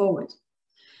going forward.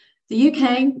 The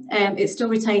UK, it still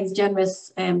retains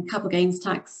generous capital gains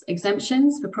tax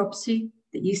exemptions for property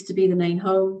that used to be the main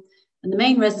home, and the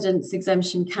main residence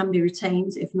exemption can be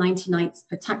retained if 90 nights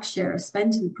per tax year are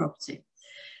spent in the property.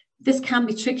 This can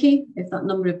be tricky if that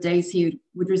number of days here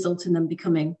would result in them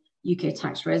becoming UK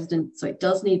tax resident, so it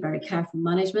does need very careful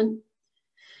management.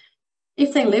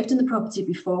 If they lived in the property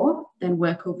before, then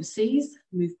work overseas,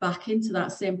 move back into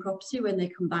that same property when they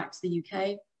come back to the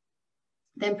UK,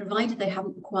 then provided they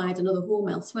haven't acquired another home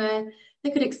elsewhere, they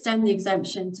could extend the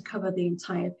exemption to cover the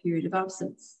entire period of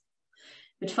absence.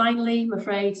 But finally, I'm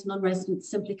afraid non-residents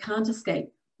simply can't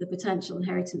escape the potential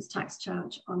inheritance tax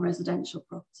charge on residential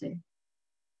property.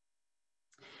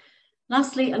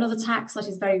 Lastly, another tax that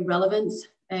is very relevant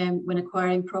when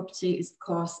acquiring property is, of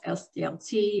course,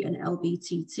 SDLT and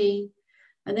LBTT.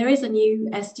 And there is a new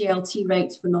SDLT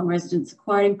rate for non-residents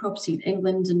acquiring property in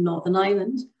England and Northern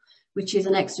Ireland, which is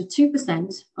an extra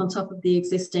 2% on top of the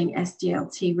existing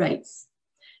SDLT rates.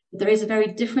 But there is a very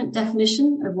different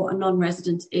definition of what a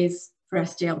non-resident is for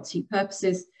SDLT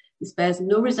purposes. This bears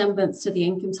no resemblance to the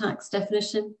income tax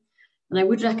definition, and I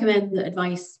would recommend that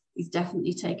advice is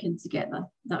definitely taken to get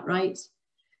that right.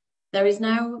 There is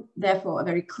now, therefore, a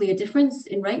very clear difference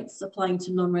in rates applying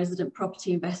to non-resident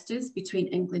property investors between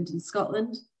England and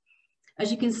Scotland. As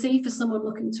you can see, for someone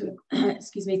looking to,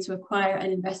 to acquire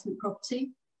an investment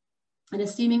property, and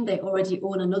assuming they already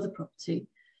own another property,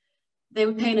 they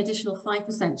would pay an additional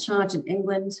 5% charge in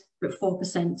England, but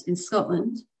 4% in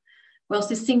Scotland. Whilst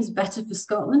this seems better for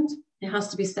Scotland, it has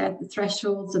to be said the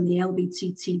thresholds and the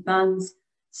LBTT bands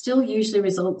still usually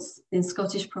results in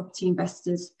Scottish property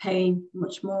investors paying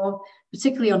much more,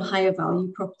 particularly on higher value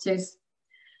properties.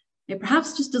 It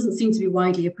perhaps just doesn't seem to be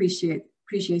widely appreciated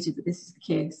that this is the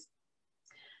case.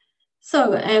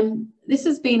 So this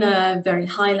has been a very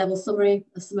high level summary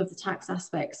of some of the tax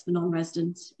aspects for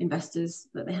non-resident investors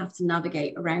that they have to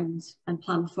navigate around and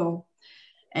plan for.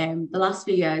 The last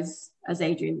few years, as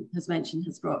Adrian has mentioned,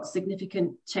 has brought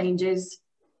significant changes,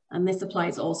 and this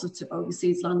applies also to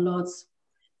overseas landlords.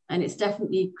 And it's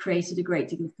definitely created a great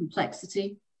deal of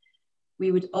complexity.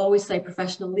 We would always say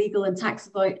professional legal and tax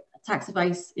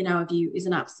advice, in our view, is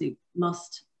an absolute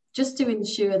must, just to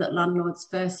ensure that landlords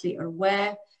firstly are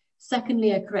aware,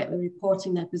 secondly are correctly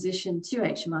reporting their position to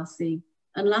HMRC,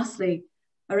 and lastly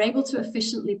are able to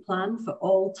efficiently plan for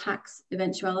all tax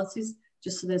eventualities,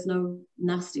 just so there's no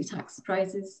nasty tax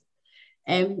surprises.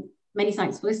 Many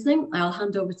thanks for listening. I'll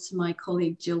hand over to my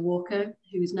colleague Jill Walker,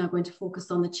 who is now going to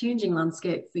focus on the changing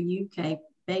landscape for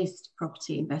UK-based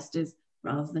property investors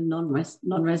rather than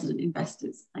non-resident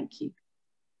investors. Thank you.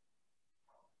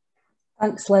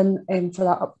 Thanks, Lynn, for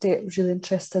that update. It was really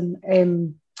interesting.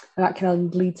 And that kind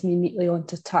of leads me neatly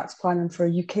onto tax planning for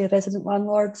UK resident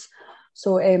landlords.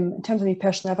 So in terms of me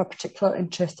personally, I have a particular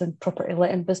interest in property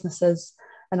letting businesses,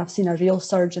 and I've seen a real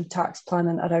surge in tax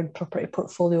planning around property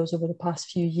portfolios over the past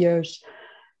few years,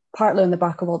 partly on the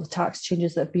back of all the tax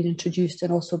changes that have been introduced,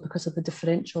 and also because of the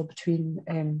differential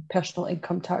between personal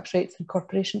income tax rates and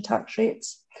corporation tax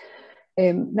rates.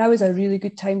 Now is a really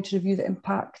good time to review the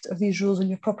impact of these rules on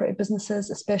your property businesses,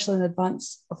 especially in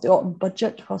advance of the autumn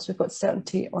budget, whilst we've got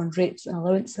certainty on rates and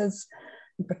allowances.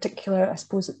 In particular, I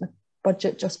suppose that the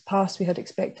budget just passed, we had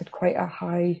expected quite a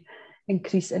high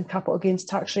increase in capital gains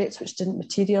tax rates, which didn't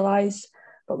materialise,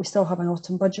 but we still have an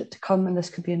autumn budget to come, and this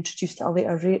could be introduced at a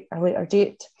later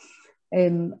date.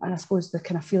 And I suppose the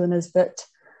kind of feeling is that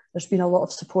there's been a lot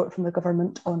of support from the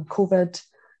government on COVID,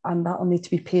 and that will need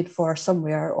to be paid for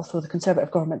somewhere, although the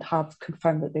Conservative government have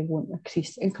confirmed that they won't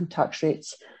increase income tax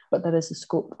rates, but there is a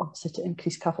scope obviously to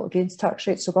increase capital gains tax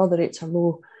rates. So while the rates are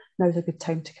low, now's a good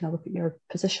time to kind of look at your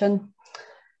position.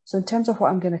 So in terms of what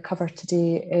I'm going to cover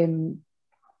today,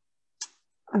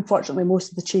 unfortunately, most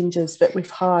of the changes that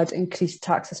we've had increased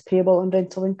taxes payable on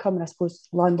rental income, and I suppose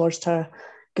landlords to a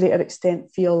greater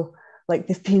extent feel like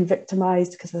they've been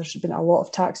victimised because there's been a lot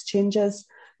of tax changes.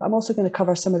 But I'm also going to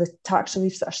cover some of the tax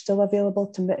reliefs that are still available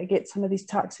to mitigate some of these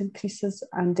tax increases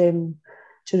and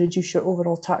to reduce your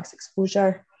overall tax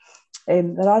exposure.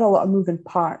 There are a lot of moving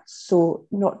parts, so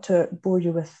not to bore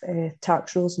you with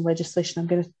tax rules and legislation, I'm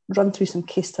going to run through some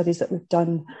case studies that we've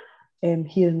done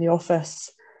here in the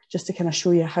office, just to kind of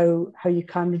show you how you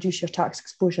can reduce your tax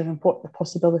exposure and what the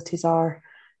possibilities are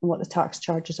and what the tax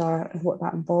charges are and what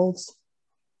that involves.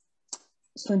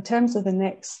 So in terms of the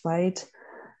next slide,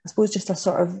 I suppose just a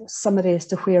sort of summary as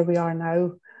to where we are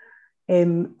now.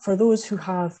 For those who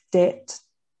have debt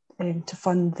to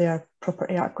fund their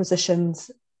property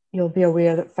acquisitions, you'll be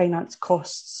aware that finance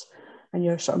costs and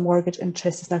your sort of mortgage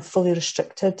interest is now fully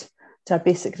restricted to a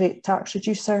basic rate tax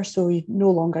reducer, so you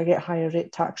no longer get higher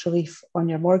rate tax relief on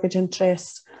your mortgage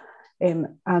interest,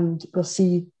 and we'll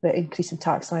see the increase in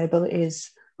tax liabilities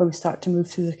when we start to move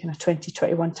through the kind of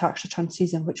 2021 tax return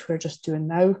season, which we're just doing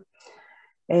now.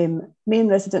 Main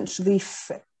residence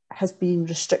relief has been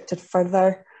restricted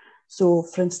further, So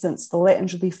for instance, the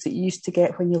lettings relief that you used to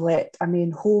get when you let a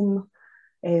main home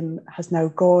has now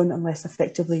gone, unless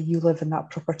effectively you live in that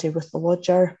property with the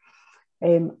lodger.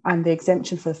 And the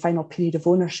exemption for the final period of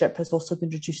ownership has also been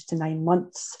reduced to 9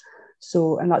 months.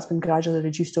 So, and that's been gradually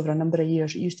reduced over a number of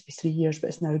years. It used to be 3 years, but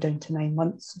it's now down to 9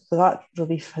 months. So that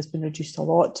relief has been reduced a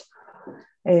lot.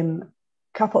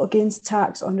 Capital gains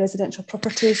tax on residential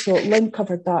property. So Lynn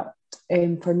covered that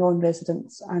for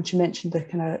non-residents, and she mentioned the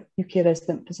kind of UK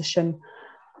resident position.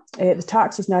 The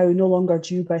tax is now no longer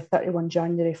due by 31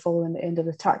 January following the end of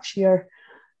the tax year.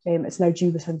 It's now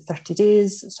due within 30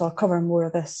 days. So I'll cover more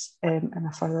of this in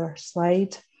a further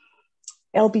slide.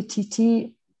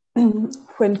 LBTT,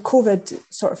 when COVID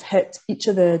sort of hit, each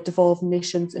of the devolved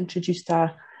nations introduced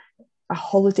a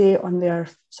holiday on their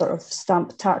sort of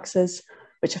stamp taxes,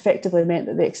 which effectively meant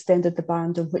that they extended the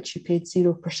band on which you paid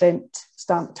 0%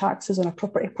 stamp taxes on a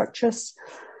property purchase.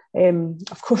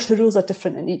 Of course, the rules are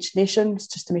different in each nation,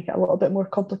 just to make it a little bit more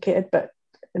complicated, but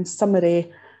in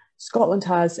summary, Scotland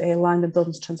has a land and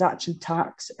buildings transaction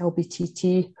tax,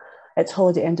 LBTT. Its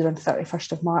holiday ended on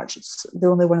 31st of March. It's the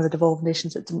only one of the devolved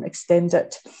nations that didn't extend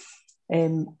it,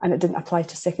 and it didn't apply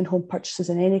to second home purchases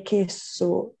in any case,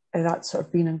 so that's sort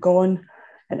of been and gone.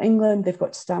 In England, they've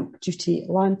got stamp duty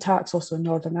land tax, also in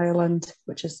Northern Ireland,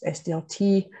 which is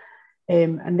SDLT,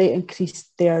 and they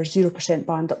increased their 0%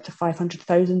 band up to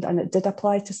 500,000, and it did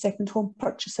apply to second home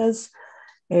purchases.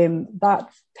 That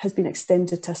has been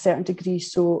extended to a certain degree,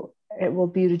 so it will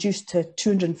be reduced to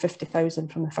 250,000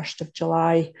 from the 1st of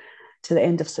July to the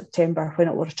end of September, when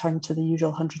it will return to the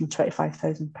usual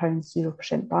 £125,000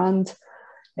 0% band.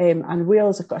 And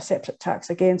Wales have got a separate tax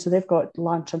again, so they've got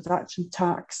land transaction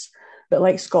tax, but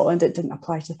like Scotland, it didn't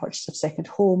apply to the purchase of second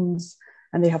homes,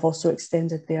 and they have also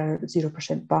extended their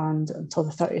 0% band until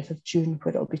the 30th of June,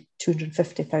 where it will be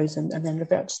 250,000 and then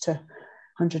reverts to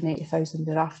 180,000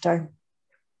 thereafter.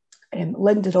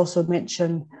 Lynn did also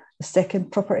mention the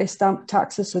second property stamp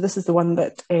taxes. So this is the one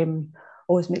that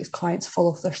always makes clients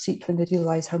fall off their seat when they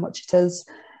realise how much it is.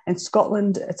 In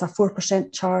Scotland, it's a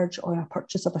 4% charge on a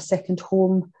purchase of a second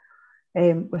home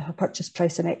with a purchase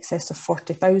price in excess of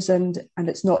 40,000, and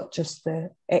it's not just the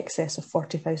excess of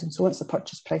 40,000. So once the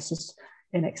purchase price is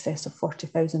in excess of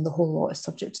 40,000, the whole lot is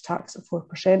subject to tax at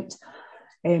 4%.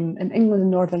 In England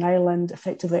and Northern Ireland,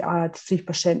 effectively add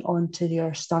 3% onto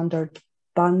your standard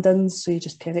bandings, so you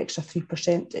just pay an extra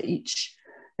 3% at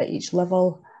each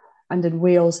level. And in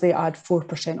Wales, they add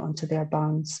 4% onto their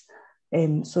bands.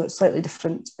 So it's slightly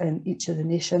different in each of the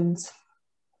nations.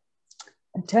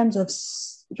 In terms of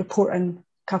reporting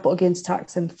capital gains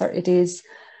tax in 30 days,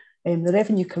 the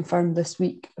Revenue confirmed this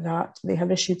week that they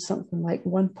have issued something like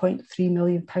 £1.3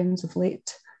 million of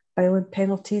late filing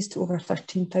penalties to over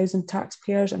 13,000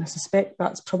 taxpayers, and I suspect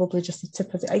that's probably just the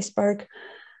tip of the iceberg,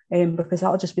 because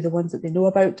that'll just be the ones that they know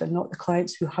about and not the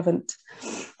clients who haven't,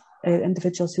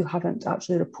 individuals who haven't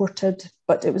actually reported.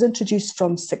 But it was introduced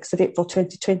from 6th of April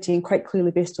 2020, and quite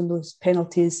clearly based on those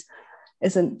penalties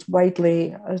isn't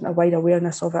a wide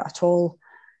awareness of it at all.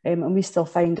 And we still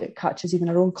find it catches even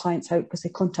our own clients out, because they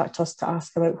contact us to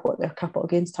ask about what their capital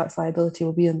gains tax liability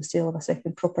will be on the sale of a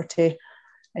second property,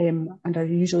 and are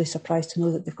usually surprised to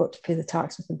know that they've got to pay the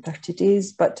tax within 30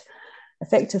 days. But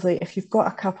effectively, if you've got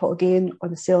a capital gain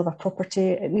on the sale of a property,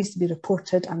 it needs to be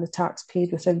reported and the tax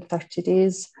paid within 30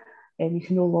 days. And you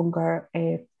can no longer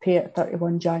pay it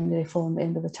 31 January following the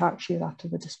end of the tax year after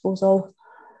the disposal.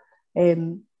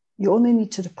 You only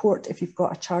need to report if you've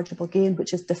got a chargeable gain,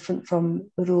 which is different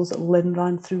from the rules that Lynn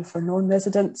ran through for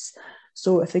non-residents.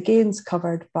 So if the gain's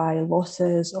covered by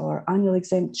losses or annual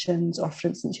exemptions, or for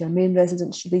instance, your main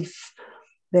residence relief,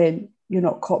 then you're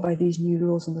not caught by these new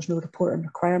rules and there's no reporting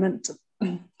requirement.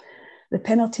 The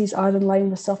penalties are in line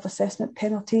with self-assessment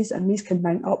penalties, and these can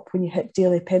mount up when you hit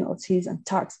daily penalties and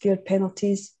tax geared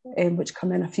penalties, which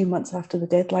come in a few months after the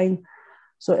deadline.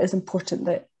 So it is important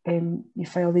that you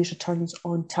file these returns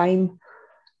on time.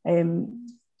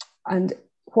 And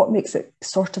what makes it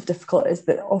sort of difficult is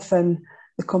that often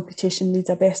the computation needs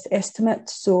a best estimate.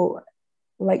 So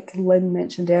like Lynn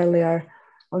mentioned earlier,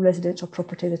 on residential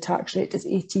property, the tax rate is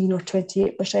 18 or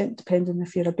 28%, depending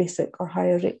if you're a basic or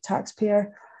higher rate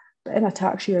taxpayer. But in a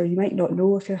tax year, you might not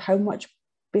know how much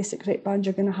basic rate band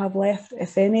you're going to have left,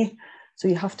 if any. So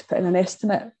you have to put in an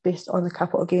estimate based on the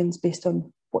capital gains, based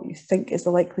on what you think is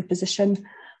the likely position.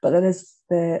 But there is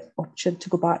the option to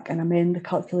go back and amend the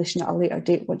calculation at a later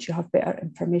date once you have better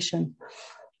information.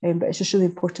 But it's just really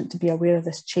important to be aware of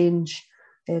this change.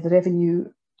 The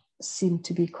Revenue seem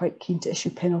to be quite keen to issue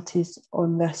penalties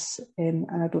on this, and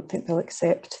I don't think they'll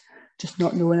accept just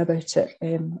not knowing about it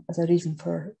as a reason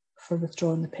for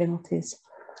withdrawing the penalties.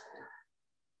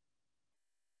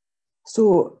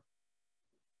 So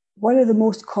one of the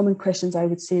most common questions I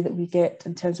would say that we get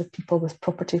in terms of people with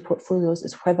property portfolios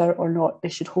is whether or not they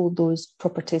should hold those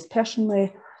properties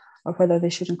personally or whether they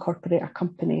should incorporate a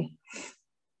company.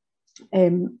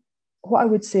 What I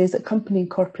would say is that company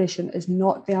incorporation is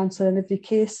not the answer in every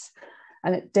case,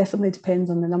 and it definitely depends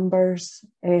on the numbers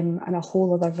and a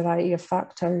whole other variety of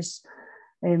factors.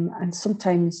 And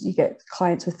sometimes you get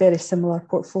clients with very similar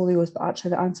portfolios, but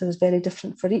actually the answer is very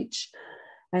different for each.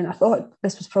 And I thought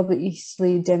this was probably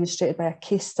easily demonstrated by a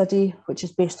case study, which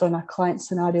is based on a client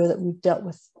scenario that we've dealt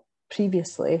with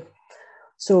previously.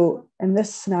 So in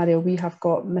this scenario, we have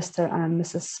got Mr. and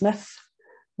Mrs. Smith,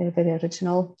 very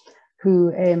original,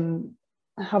 who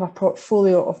have a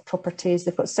portfolio of properties.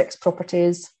 They've got 6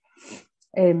 properties.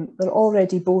 They're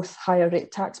already both higher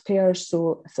rate taxpayers.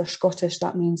 So if they're Scottish,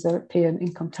 that means they're paying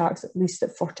income tax at least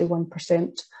at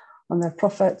 41% on their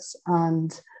profits.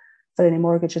 And for any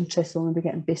mortgage interest, they'll only be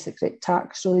getting basic rate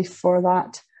tax relief for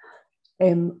that.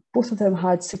 Both of them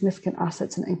had significant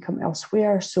assets and income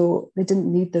elsewhere, so they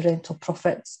didn't need the rental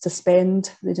profits to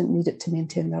spend. They didn't need it to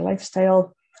maintain their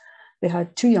lifestyle. They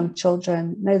had 2 young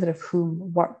children, neither of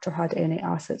whom worked or had any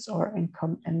assets or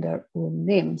income in their own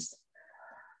names.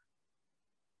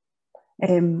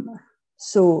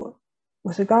 So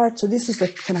with regard to this is the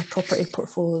kind of property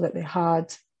portfolio that they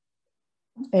had,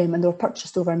 and they were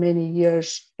purchased over many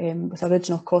years with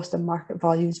original cost and market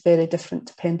values very different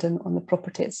depending on the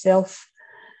property itself.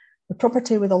 The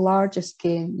property with the largest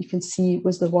gain, you can see,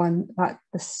 was the one that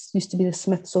this used to be the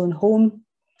Smith's own home.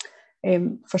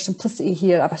 For simplicity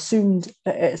here, I've assumed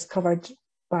that it is covered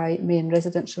by main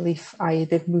residence relief, i.e.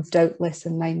 they've moved out less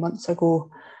than 9 months ago,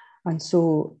 and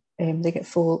so they get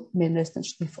full main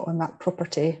residence relief on that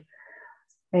property.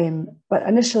 But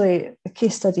initially, the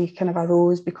case study kind of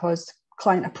arose because the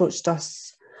client approached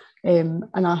us and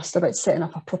asked about setting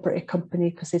up a property company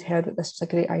because they'd heard that this was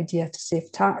a great idea to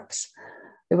save tax.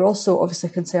 They were also obviously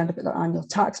concerned about their annual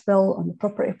tax bill on the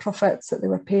property profits that they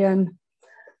were paying.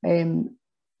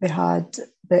 They had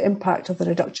the impact of the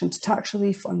reduction to tax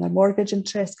relief on their mortgage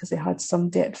interest because they had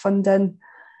some debt funding.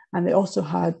 And they also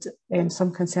had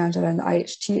some concerns around the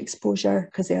IHT exposure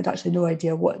because they had actually no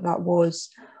idea what that was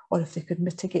or if they could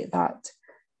mitigate that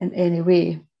in any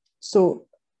way. So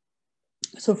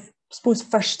I suppose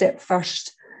first step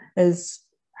first is,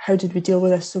 how did we deal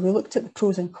with this? So we looked at the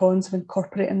pros and cons of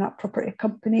incorporating that property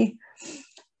company.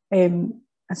 And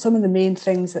some of the main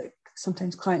things that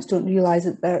sometimes clients don't realise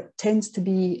is that there tends to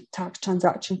be tax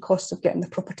transaction costs of getting the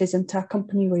properties into a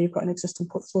company where you've got an existing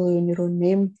portfolio in your own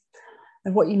name.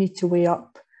 And what you need to weigh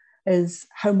up is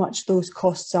how much those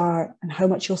costs are and how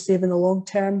much you'll save in the long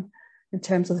term in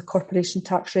terms of the corporation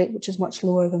tax rate, which is much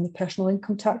lower than the personal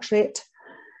income tax rate.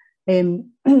 And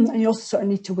you also sort of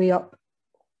need to weigh up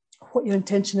what your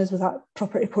intention is with that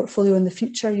property portfolio in the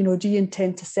future. You know, do you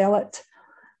intend to sell it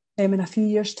in a few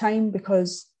years' time?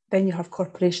 Because then you have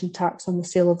corporation tax on the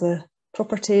sale of the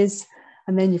properties,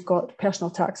 and then you've got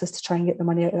personal taxes to try and get the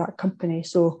money out of that company.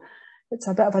 So it's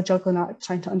a bit of a juggling act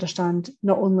trying to understand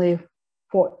not only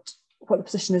what the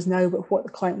position is now, but what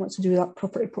the client wants to do with that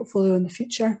property portfolio in the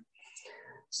future.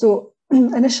 So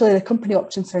initially, the company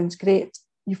option sounds great.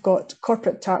 You've got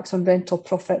corporate tax on rental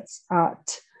profits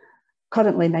at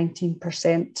currently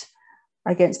 19%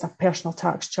 against a personal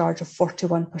tax charge of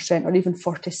 41% or even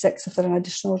 46% if they're an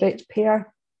additional rate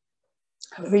payer.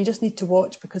 However, you just need to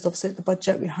watch because obviously at the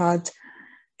budget we had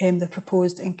the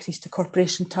proposed increase to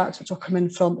corporation tax, which will come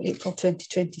in from April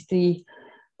 2023,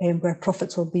 where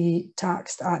profits will be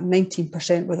taxed at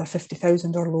 19% whether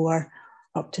 50,000 or lower,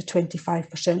 up to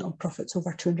 25% on profits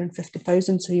over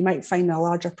 250,000. So you might find a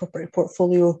larger property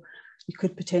portfolio, you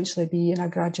could potentially be in a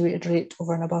graduated rate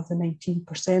over and above the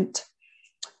 19%.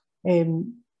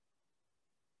 And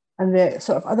the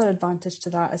sort of other advantage to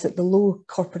that is that the low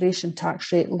corporation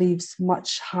tax rate leaves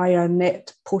much higher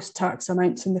net post-tax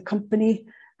amounts in the company,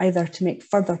 either to make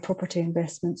further property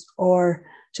investments or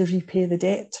to repay the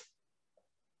debt.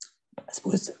 I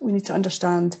suppose we need to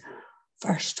understand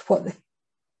first what the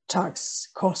tax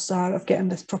costs are of getting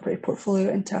this property portfolio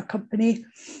into a company,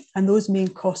 and those main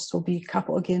costs will be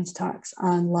capital gains tax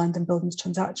and land and buildings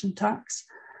transaction tax.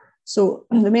 So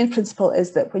the main principle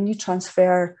is that when you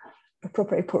transfer a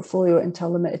property portfolio into a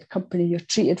limited company, you're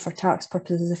treated for tax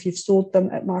purposes as if you've sold them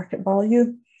at market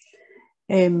value,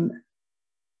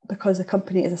 because the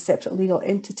company is a separate legal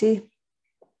entity.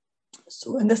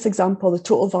 So in this example, the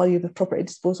total value of the property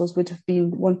disposals would have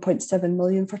been 1.7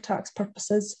 million for tax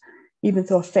purposes. Even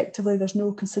though effectively there's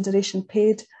no consideration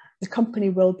paid, the company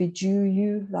will be due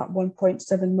you that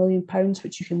 £1.7 million,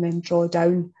 which you can then draw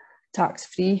down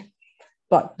tax-free,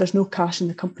 but there's no cash in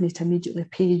the company to immediately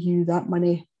pay you that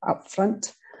money up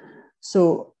front.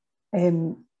 So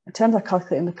in terms of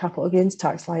calculating the capital gains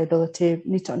tax liability,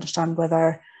 we need to understand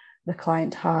whether the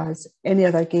client has any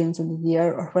other gains in the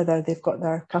year or whether they've got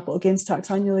their capital gains tax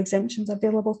annual exemptions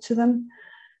available to them.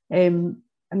 In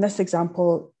this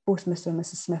example, both Mr. and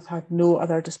Mrs. Smith had no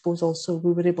other disposals, so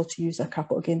we were able to use their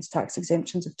capital gains tax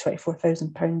exemptions of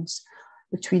 £24,000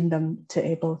 between them to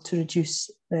able to reduce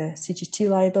the CGT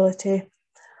liability.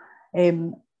 I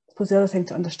suppose the other thing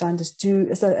to understand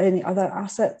is there any other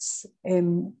assets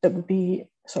that would be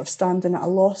sort of standing at a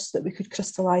loss that we could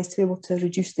crystallise to be able to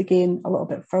reduce the gain a little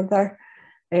bit further?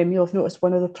 You'll have noticed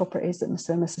one of the properties that Mr.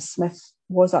 and Mrs. Smith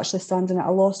was actually standing at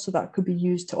a loss, so that could be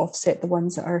used to offset the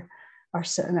ones that are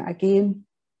sitting at a gain.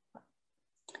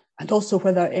 And also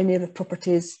whether any of the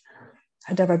properties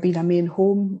had ever been a main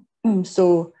home.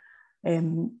 So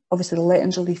obviously the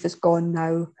lettings relief is gone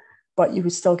now, but you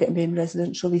would still get main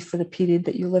residence relief for the period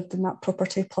that you lived in that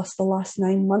property plus the last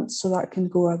 9 months. So that can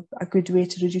go a good way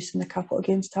to reducing the capital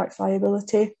gains tax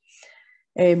liability.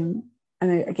 And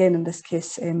again, in this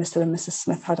case, Mr. and Mrs.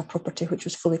 Smith had a property which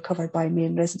was fully covered by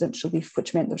main residence relief,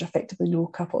 which meant there was effectively no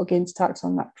capital gains tax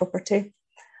on that property.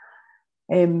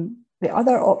 The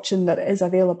other option that is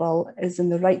available is in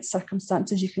the right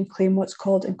circumstances, you can claim what's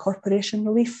called incorporation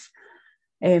relief.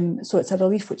 So it's a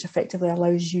relief which effectively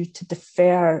allows you to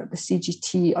defer the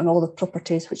CGT on all the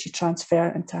properties which you transfer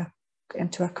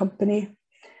into a company.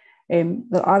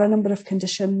 There are a number of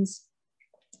conditions.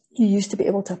 You used to be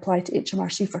able to apply to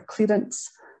HMRC for clearance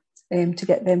to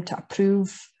get them to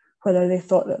approve whether they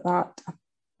thought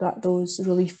that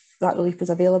relief was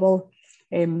available.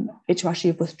 HMRC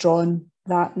have withdrawn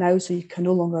that now, so you can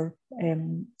no longer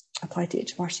apply to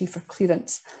HMRC for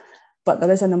clearance. But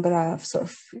there is a number of sort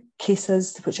of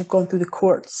cases which have gone through the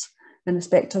courts in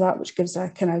respect to that, which gives a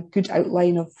kind of good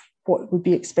outline of what would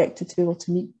be expected to be able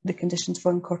to meet the conditions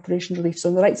for incorporation relief. So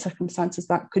in the right circumstances,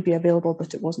 that could be available,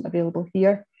 but it wasn't available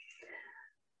here.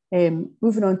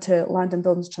 Moving on to land and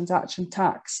buildings transaction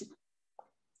tax.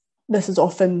 This is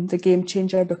often the game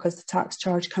changer because the tax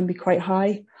charge can be quite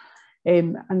high.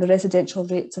 And the residential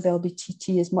rates of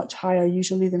LBTT is much higher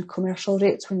usually than commercial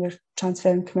rates when you're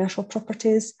transferring commercial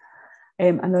properties.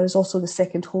 And there is also the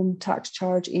second home tax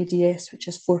charge, ADS, which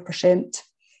is 4%,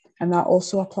 and that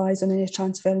also applies on any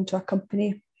transfer into a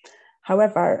company.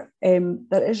 However,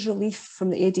 there is relief from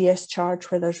the ADS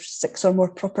charge where there's 6 or more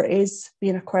properties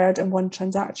being acquired in one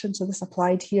transaction. So this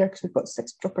applied here because we've got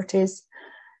 6 properties.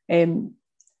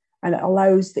 And it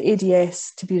allows the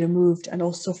ADS to be removed and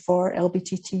also for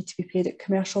LBTT to be paid at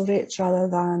commercial rates rather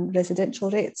than residential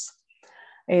rates.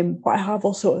 What I have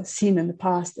also seen in the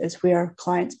past is where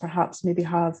clients perhaps maybe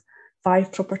have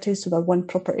 5 properties, so they're 1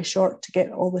 property short to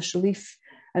get all this relief.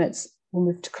 And it's, when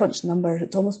we've crunched numbers,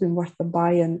 it's almost been worth them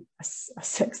buying a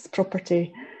 6th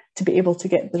property to be able to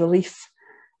get the relief.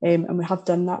 And we have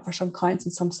done that for some clients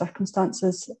in some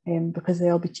circumstances because the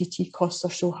LBTT costs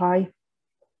are so high.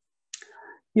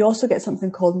 You also get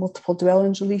something called multiple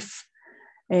dwellings relief,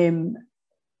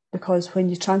 because when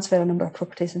you transfer a number of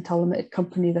properties into a limited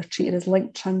company, they're treated as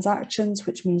linked transactions,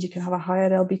 which means you can have a higher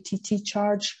LBTT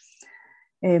charge.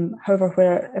 However,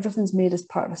 where everything's made as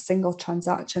part of a single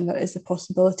transaction, there is the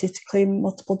possibility to claim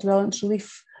multiple dwellings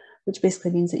relief, which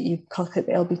basically means that you calculate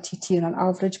the LBTT on an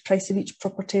average price of each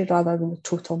property rather than the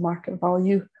total market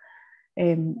value.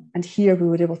 And here we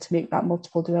were able to make that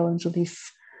multiple dwellings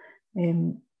relief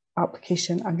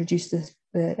application and reduce the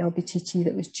LBTT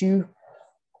that was due.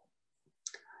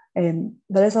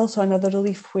 There is also another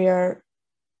relief where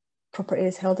property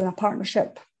is held in a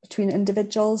partnership between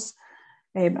individuals,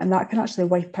 and that can actually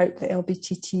wipe out the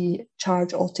LBTT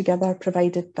charge altogether,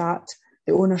 provided that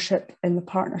the ownership in the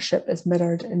partnership is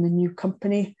mirrored in the new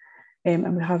company.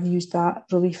 And we have used that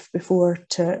relief before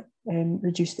to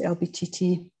reduce the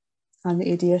LBTT and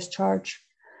the ADS charge.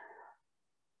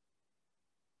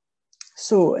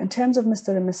 So in terms of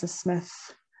Mr. and Mrs. Smith,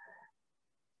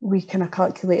 we kind of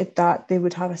calculated that they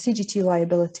would have a CGT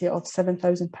liability of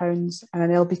 £7,000 and an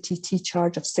LBTT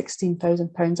charge of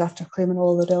 £16,000 after claiming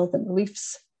all the relevant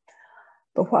reliefs.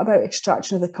 But what about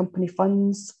extraction of the company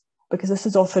funds? Because this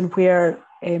is often where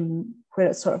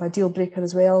it's sort of a deal breaker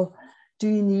as well. Do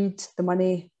you need the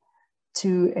money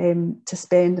to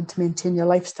spend and to maintain your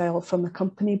lifestyle from the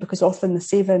company? Because often the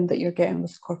saving that you're getting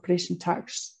with corporation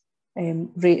tax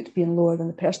rate being lower than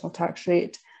the personal tax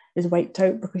rate is wiped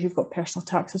out because you've got personal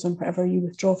taxes on whatever you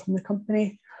withdraw from the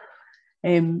company.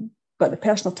 But the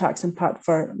personal tax impact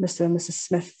for Mr. and Mrs.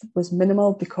 Smith was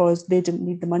minimal because they didn't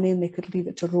need the money and they could leave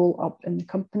it to roll up in the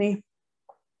company.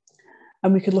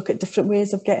 And we could look at different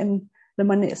ways of getting the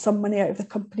money, some money out of the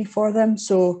company for them.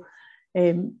 So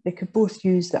They could both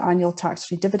use the annual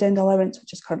tax-free dividend allowance,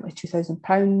 which is currently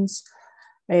 £2,000.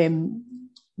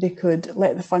 They could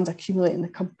let the funds accumulate in the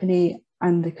company,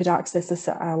 and they could access this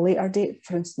at a later date,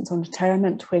 for instance on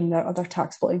retirement, when their other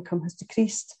taxable income has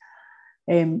decreased.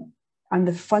 And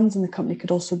the funds in the company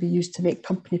could also be used to make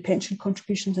company pension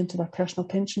contributions into their personal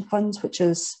pension funds, which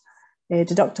is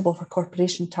deductible for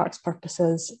corporation tax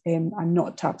purposes and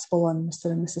not taxable on Mr.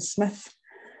 and Mrs. Smith.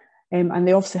 And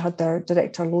they obviously had their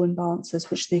director loan balances,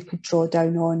 which they could draw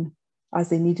down on as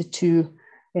they needed to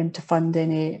fund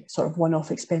any sort of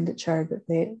one-off expenditure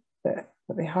that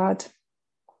they had.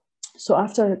 So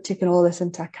after taking all this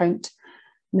into account,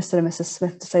 Mr. and Mrs.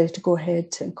 Smith decided to go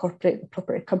ahead to incorporate the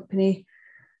property company.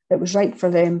 It was right for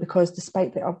them because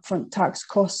despite the upfront tax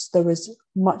costs, there was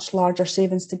much larger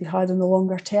savings to be had in the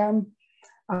longer term.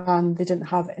 And they didn't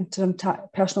have interim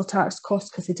personal tax costs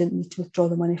because they didn't need to withdraw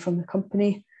the money from the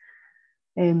company.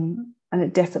 And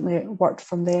it definitely worked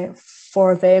for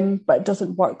them, but it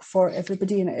doesn't work for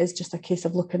everybody. And it is just a case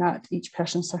of looking at each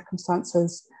person's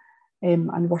circumstances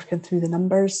and working through the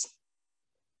numbers.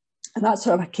 And that's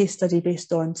sort of a case study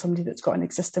based on somebody that's got an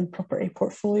existing property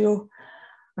portfolio.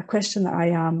 A question that I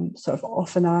am sort of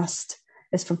often asked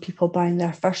is from people buying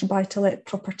their first buy-to-let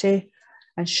property,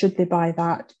 and should they buy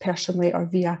that personally or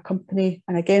via a company?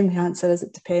 And again, the answer is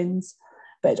it depends,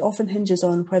 but it often hinges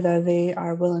on whether they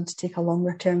are willing to take a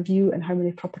longer term view and how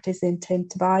many properties they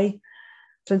intend to buy.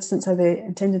 For instance, are they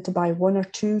intended to buy one or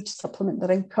two to supplement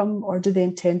their income, or do they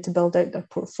intend to build out their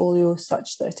portfolio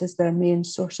such that it is their main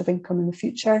source of income in the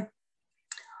future?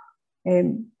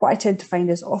 What I tend to find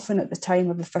is often at the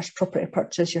time of the first property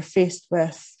purchase, you're faced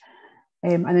with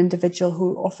an individual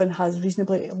who often has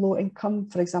reasonably low income.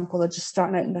 For example, they're just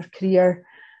starting out in their career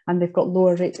and they've got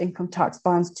lower rate income tax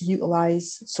bands to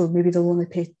utilise. So maybe they'll only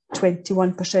pay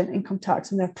 21% income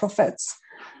tax on their profits.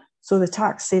 So the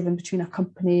tax saving between a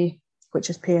company,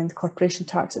 which is paying the corporation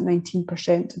tax at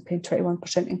 19% and paying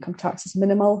 21% income tax, is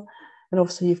minimal. And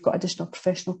obviously you've got additional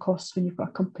professional costs when you've got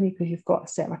a company because you've got a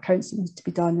set of accounts that need to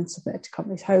be done and submitted to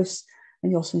Companies House,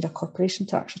 and you also need a corporation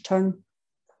tax return.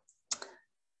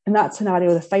 In that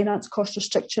scenario, the finance cost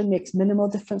restriction makes minimal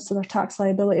difference to their tax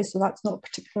liability, so that's not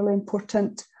particularly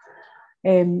important.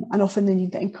 And often they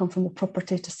need the income from the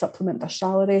property to supplement their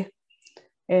salary.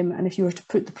 And if you were to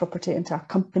put the property into a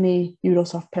company, you would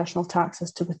also have personal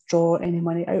taxes to withdraw any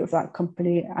money out of that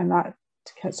company, and that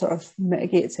sort of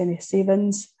mitigates any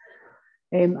savings.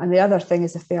 And the other thing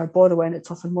is if they are borrowing,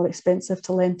 it's often more expensive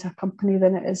to lend to a company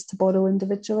than it is to borrow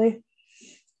individually.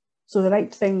 So the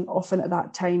right thing often at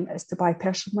that time is to buy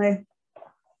personally.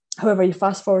 However, you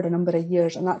fast forward a number of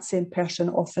years and that same person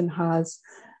often has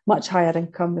much higher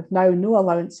income with now no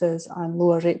allowances and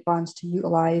lower rate bands to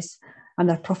utilise, and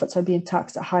their profits are being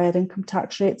taxed at higher income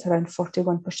tax rates, around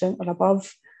 41% or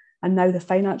above. And now the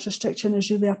finance restriction is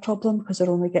really a problem because they're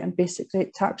only getting basic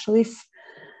rate tax relief.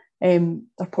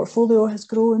 Their portfolio has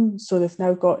grown, so they've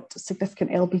now got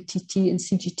significant LBTT and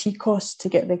CGT costs to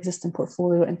get the existing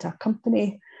portfolio into a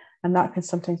company, and that can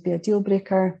sometimes be a deal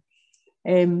breaker.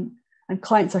 And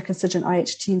clients are considering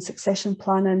IHT and succession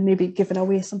planning, maybe giving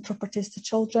away some properties to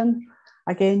children.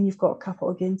 Again, you've got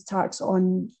capital gains tax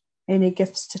on any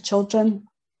gifts to children,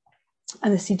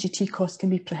 and the CGT cost can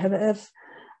be prohibitive.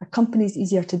 A company is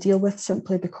easier to deal with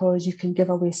simply because you can give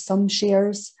away some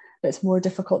shares, but it's more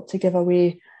difficult to give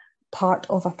away part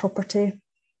of a property,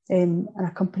 and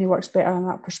a company works better in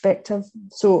that perspective.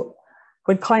 So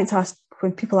when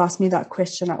people ask me that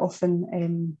question, I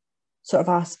often sort of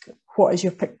ask, what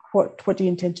do you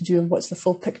intend to do and what's the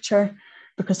full picture?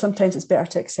 Because sometimes it's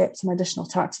better to accept some additional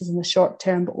taxes in the short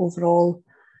term, but overall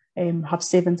have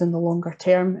savings in the longer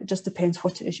term. It just depends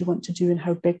what it is you want to do and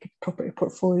how big a property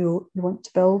portfolio you want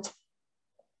to build.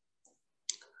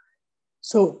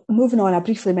 So moving on, I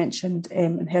briefly mentioned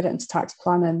inheritance tax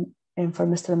planning for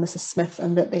Mr. and Mrs. Smith,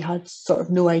 and that they had sort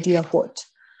of no idea what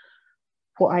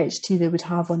IHT they would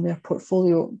have on their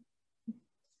portfolio.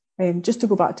 Just to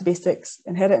go back to basics,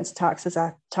 inheritance tax is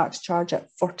a tax charge at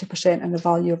 40% on the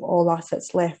value of all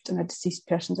assets left in a deceased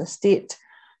person's estate,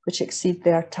 which exceed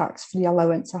their tax-free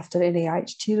allowance after any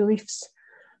IHT reliefs.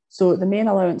 So the main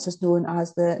allowance is known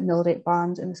as the nil rate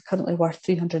band and is currently worth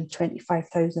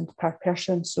 $325,000 per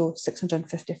person, so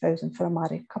 $650,000 for a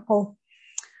married couple.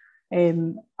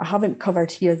 I haven't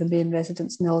covered here the main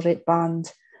residence nil rate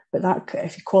band, but that,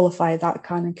 if you qualify, that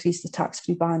can increase the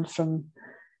tax-free band from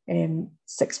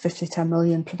 $650,000 to $1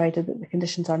 million, provided that the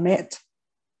conditions are met.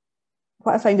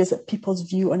 What I find is that people's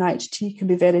view on IHT can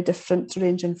be very different,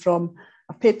 ranging from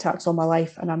I've paid tax all my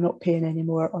life and I'm not paying any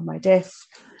more on my death,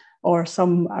 or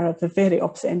some are at the very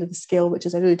opposite end of the scale, which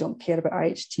is I really don't care about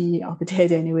IHT, I'll be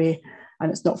dead anyway,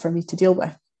 and it's not for me to deal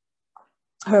with.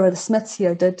 However, the Smiths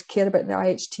here did care about the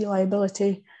IHT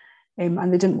liability,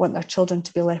 and they didn't want their children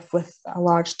to be left with a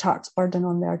large tax burden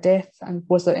on their death, and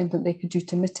was there anything they could do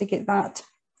to mitigate that?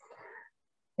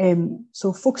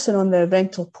 So focusing on the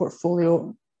rental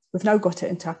portfolio, we've now got it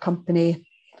into a company.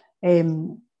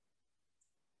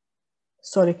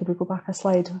 Sorry, could we go back a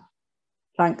slide?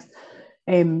 Thanks.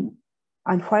 And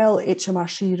while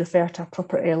HMRC refer to a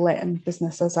property letting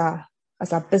business as a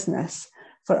business,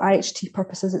 for IHT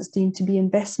purposes, it's deemed to be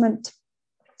investment.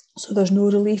 So there's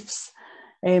no reliefs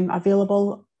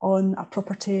available on a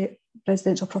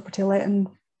residential property letting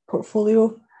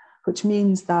portfolio, which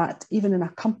means that even in a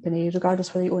company,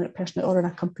 regardless whether you own it personally or in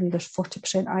a company, there's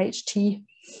 40% IHT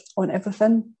on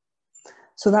everything.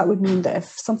 So that would mean that if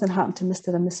something happened to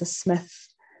Mr. and Mrs. Smith,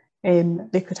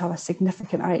 they could have a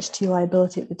significant IHT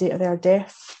liability at the date of their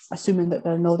death, assuming that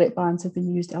their nil rate bans have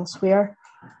been used elsewhere.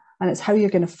 And it's how you're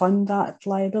going to fund that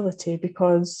liability,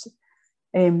 because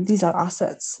these are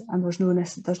assets and there's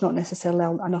not necessarily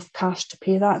enough cash to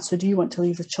pay that. So do you want to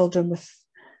leave the children with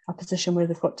a position where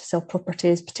they've got to sell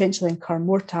properties, potentially incur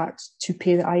more tax to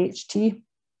pay the IHT?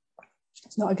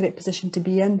 It's not a great position to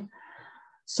be in.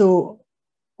 So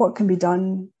what can be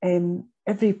done?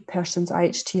 Every person's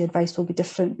IHT advice will be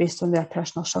different based on their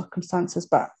personal circumstances,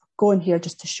 but going here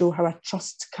just to show how a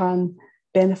trust can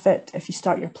benefit if you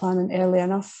start your planning early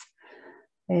enough.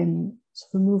 So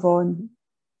we move on.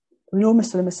 We know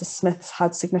Mr. and Mrs. Smith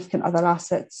had significant other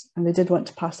assets and they did want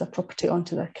to pass their property on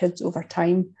to their kids over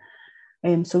time.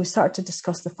 So we started to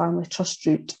discuss the family trust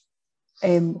route.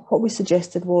 What we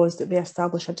suggested was that they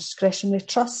establish a discretionary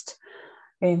trust.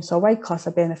 So a wide class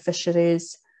of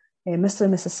beneficiaries. Mr.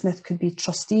 and Mrs. Smith could be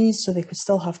trustees, so they could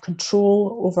still have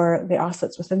control over the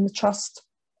assets within the trust.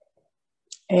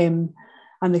 And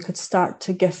they could start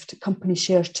to gift company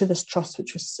shares to this trust,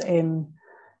 which was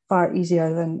far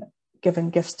easier than giving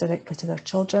gifts directly to their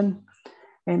children.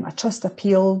 A trust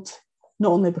appealed,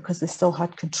 not only because they still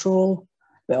had control,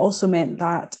 but also meant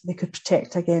that they could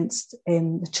protect against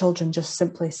the children just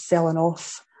simply selling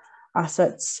off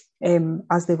assets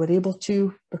as they were able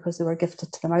to, because they were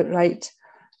gifted to them outright.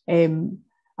 And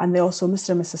they also, Mr.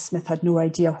 and Mrs. Smith had no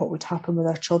idea what would happen with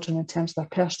their children in terms of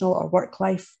their personal or work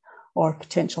life, or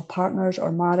potential partners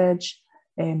or marriage,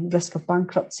 risk of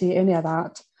bankruptcy, any of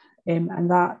that. And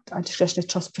that a discretionary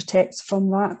trust protects from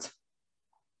that.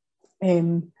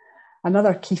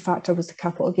 Another key factor was the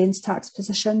capital gains tax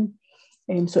position.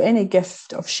 So any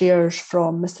gift of shares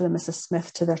from Mr. and Mrs.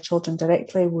 Smith to their children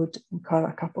directly would incur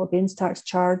a capital gains tax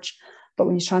charge. But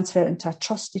when you transfer it into a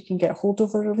trust, you can get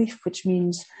holdover relief, which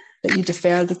means that you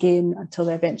defer the gain until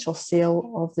the eventual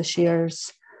sale of the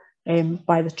shares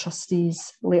by the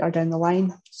trustees later down the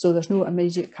line. So there's no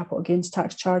immediate capital gains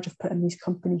tax charge of putting these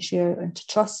company shares into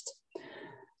trust.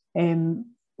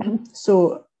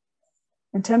 So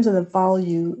in terms of the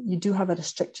value, you do have a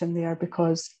restriction there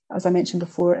because, as I mentioned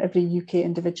before, every UK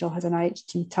individual has an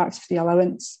IHT tax-free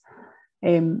allowance,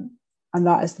 and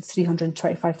that is the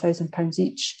 £325,000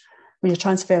 each. When you're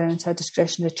transferring into a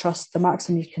discretionary trust, the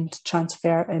maximum you can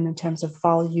transfer in terms of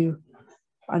value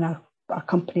on a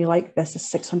company like this is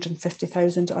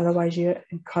 650,000, otherwise you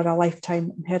incur a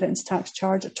lifetime inheritance tax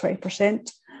charge at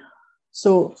 20%.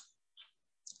 So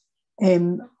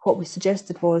what we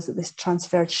suggested was that this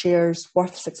transferred shares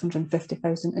worth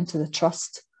 650,000 into the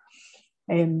trust.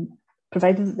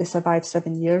 Provided that they survive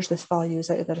 7 years, this value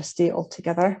is out of their estate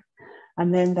altogether.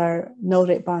 And then their nil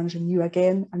rate bans renew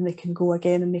again, and they can go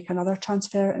again and make another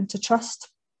transfer into trust.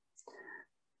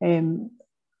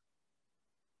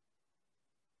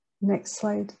 Next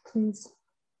slide, please.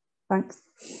 Thanks.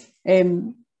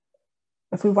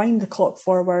 If we wind the clock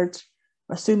forward,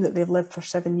 assume that they've lived for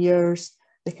 7 years,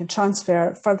 they can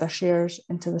transfer further shares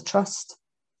into the trust.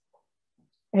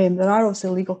 There are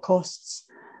also legal costs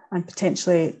and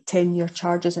potentially 10-year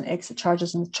charges and exit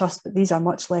charges in the trust, but these are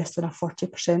much less than a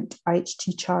 40%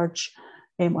 IHT charge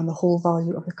on the whole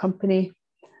value of the company.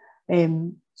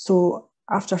 So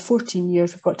after 14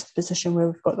 years, we've got to the position where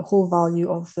we've got the whole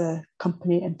value of the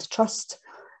company into trust.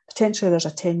 Potentially there's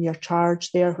a 10-year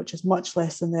charge there, which is much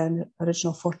less than the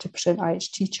original 40%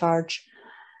 IHT charge.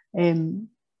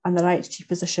 And their IHT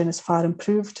position is far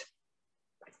improved.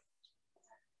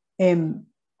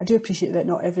 I do appreciate that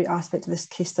not every aspect of this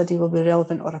case study will be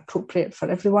relevant or appropriate for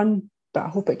everyone, but I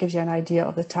hope it gives you an idea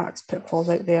of the tax pitfalls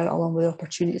out there, along with the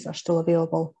opportunities that are still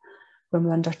available when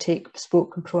we undertake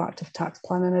bespoke and proactive tax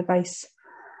planning advice.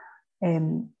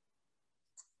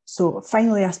 So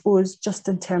finally, I suppose, just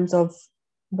in terms of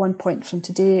one point from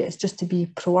today, is just to be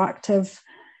proactive.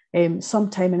 Some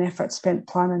time and effort spent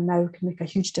planning now can make a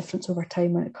huge difference over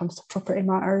time when it comes to property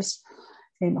matters.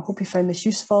 I hope you found this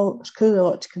useful. There's clearly a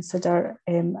lot to consider,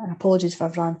 and apologies if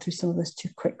I've ran through some of this too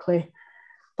quickly.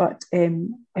 But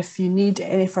if you need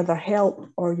any further help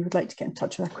or you would like to get in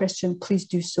touch with a question, please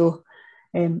do so.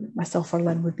 Myself or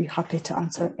Lynn would be happy to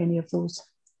answer any of those.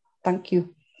 Thank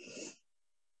you.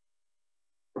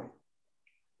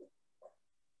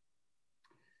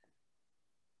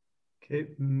 Okay,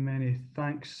 many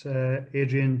thanks,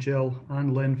 Adrian, Jill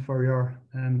and Lynn, for your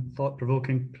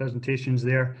thought-provoking presentations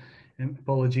there.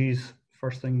 Apologies,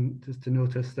 first thing just to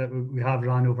notice that we have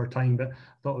ran over time, but I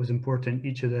thought it was important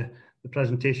each of the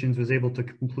presentations was able to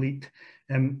complete.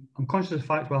 I'm conscious of the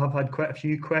fact we'll have had quite a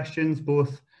few questions,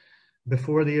 both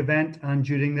before the event and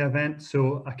during the event,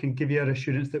 so I can give you our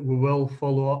assurance that we will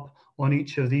follow up on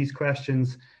each of these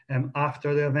questions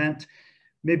after the event.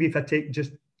 Maybe if I take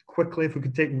just quickly, if we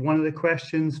could take one of the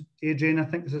questions, Adrian, I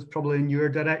think this is probably in your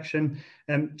direction.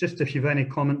 Just if you've any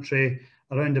commentary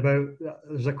around about,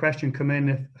 there's a question come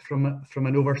in from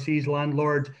an overseas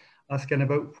landlord asking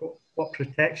about what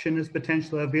protection is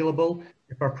potentially available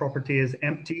if our property is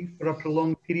empty for a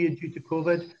prolonged period due to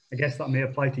COVID. I guess that may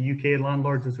apply to UK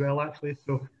landlords as well, actually.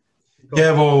 So,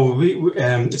 yeah, well,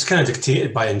 it's kind of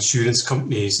dictated by insurance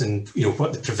companies and, you know,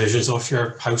 what the provisions of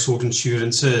your household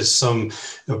insurance is. Some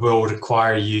will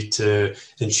require you to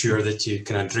ensure that you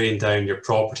kind of drain down your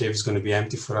property if it's going to be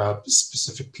empty for a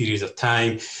specific period of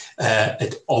time.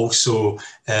 It also,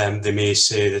 they may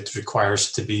say that it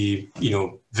requires to be, you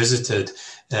know, visited,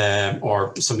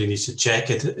 or somebody needs to check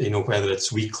it, you know, whether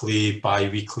it's weekly,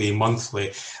 bi-weekly,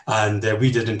 monthly. And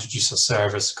we did introduce a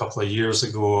service a couple of years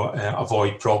ago, a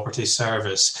void property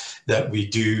service, that we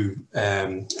do,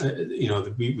 you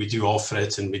know, we do offer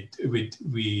it, and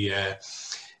we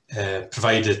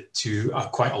provide it to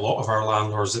quite a lot of our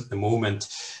landlords at the moment,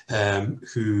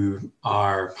 who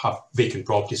have vacant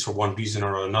properties for one reason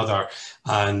or another,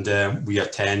 and we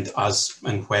attend as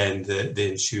and when the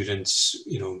insurance,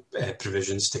 you know,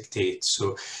 provisions dictate.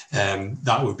 So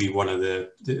that would be one of the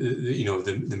you know,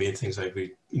 the main things I would,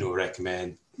 you know,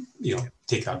 recommend. You know,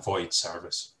 take that void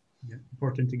service. Yeah,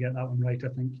 important to get that one right, I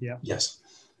think. Yeah. Yes.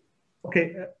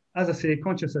 Okay. As I say,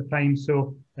 conscious of time,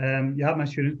 so you have my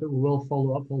assurance that we will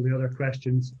follow up all the other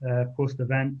questions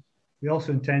post-event. We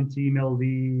also intend to email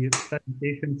the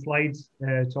presentation slides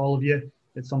to all of you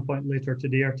at some point later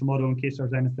today or tomorrow, in case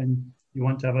there's anything you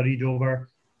want to have a read over.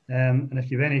 And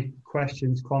if you have any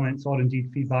questions, comments, or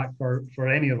indeed feedback for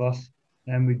any of us,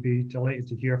 we'd be delighted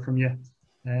to hear from you.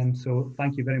 So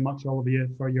thank you very much, all of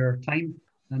you, for your time,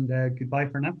 and goodbye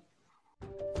for now.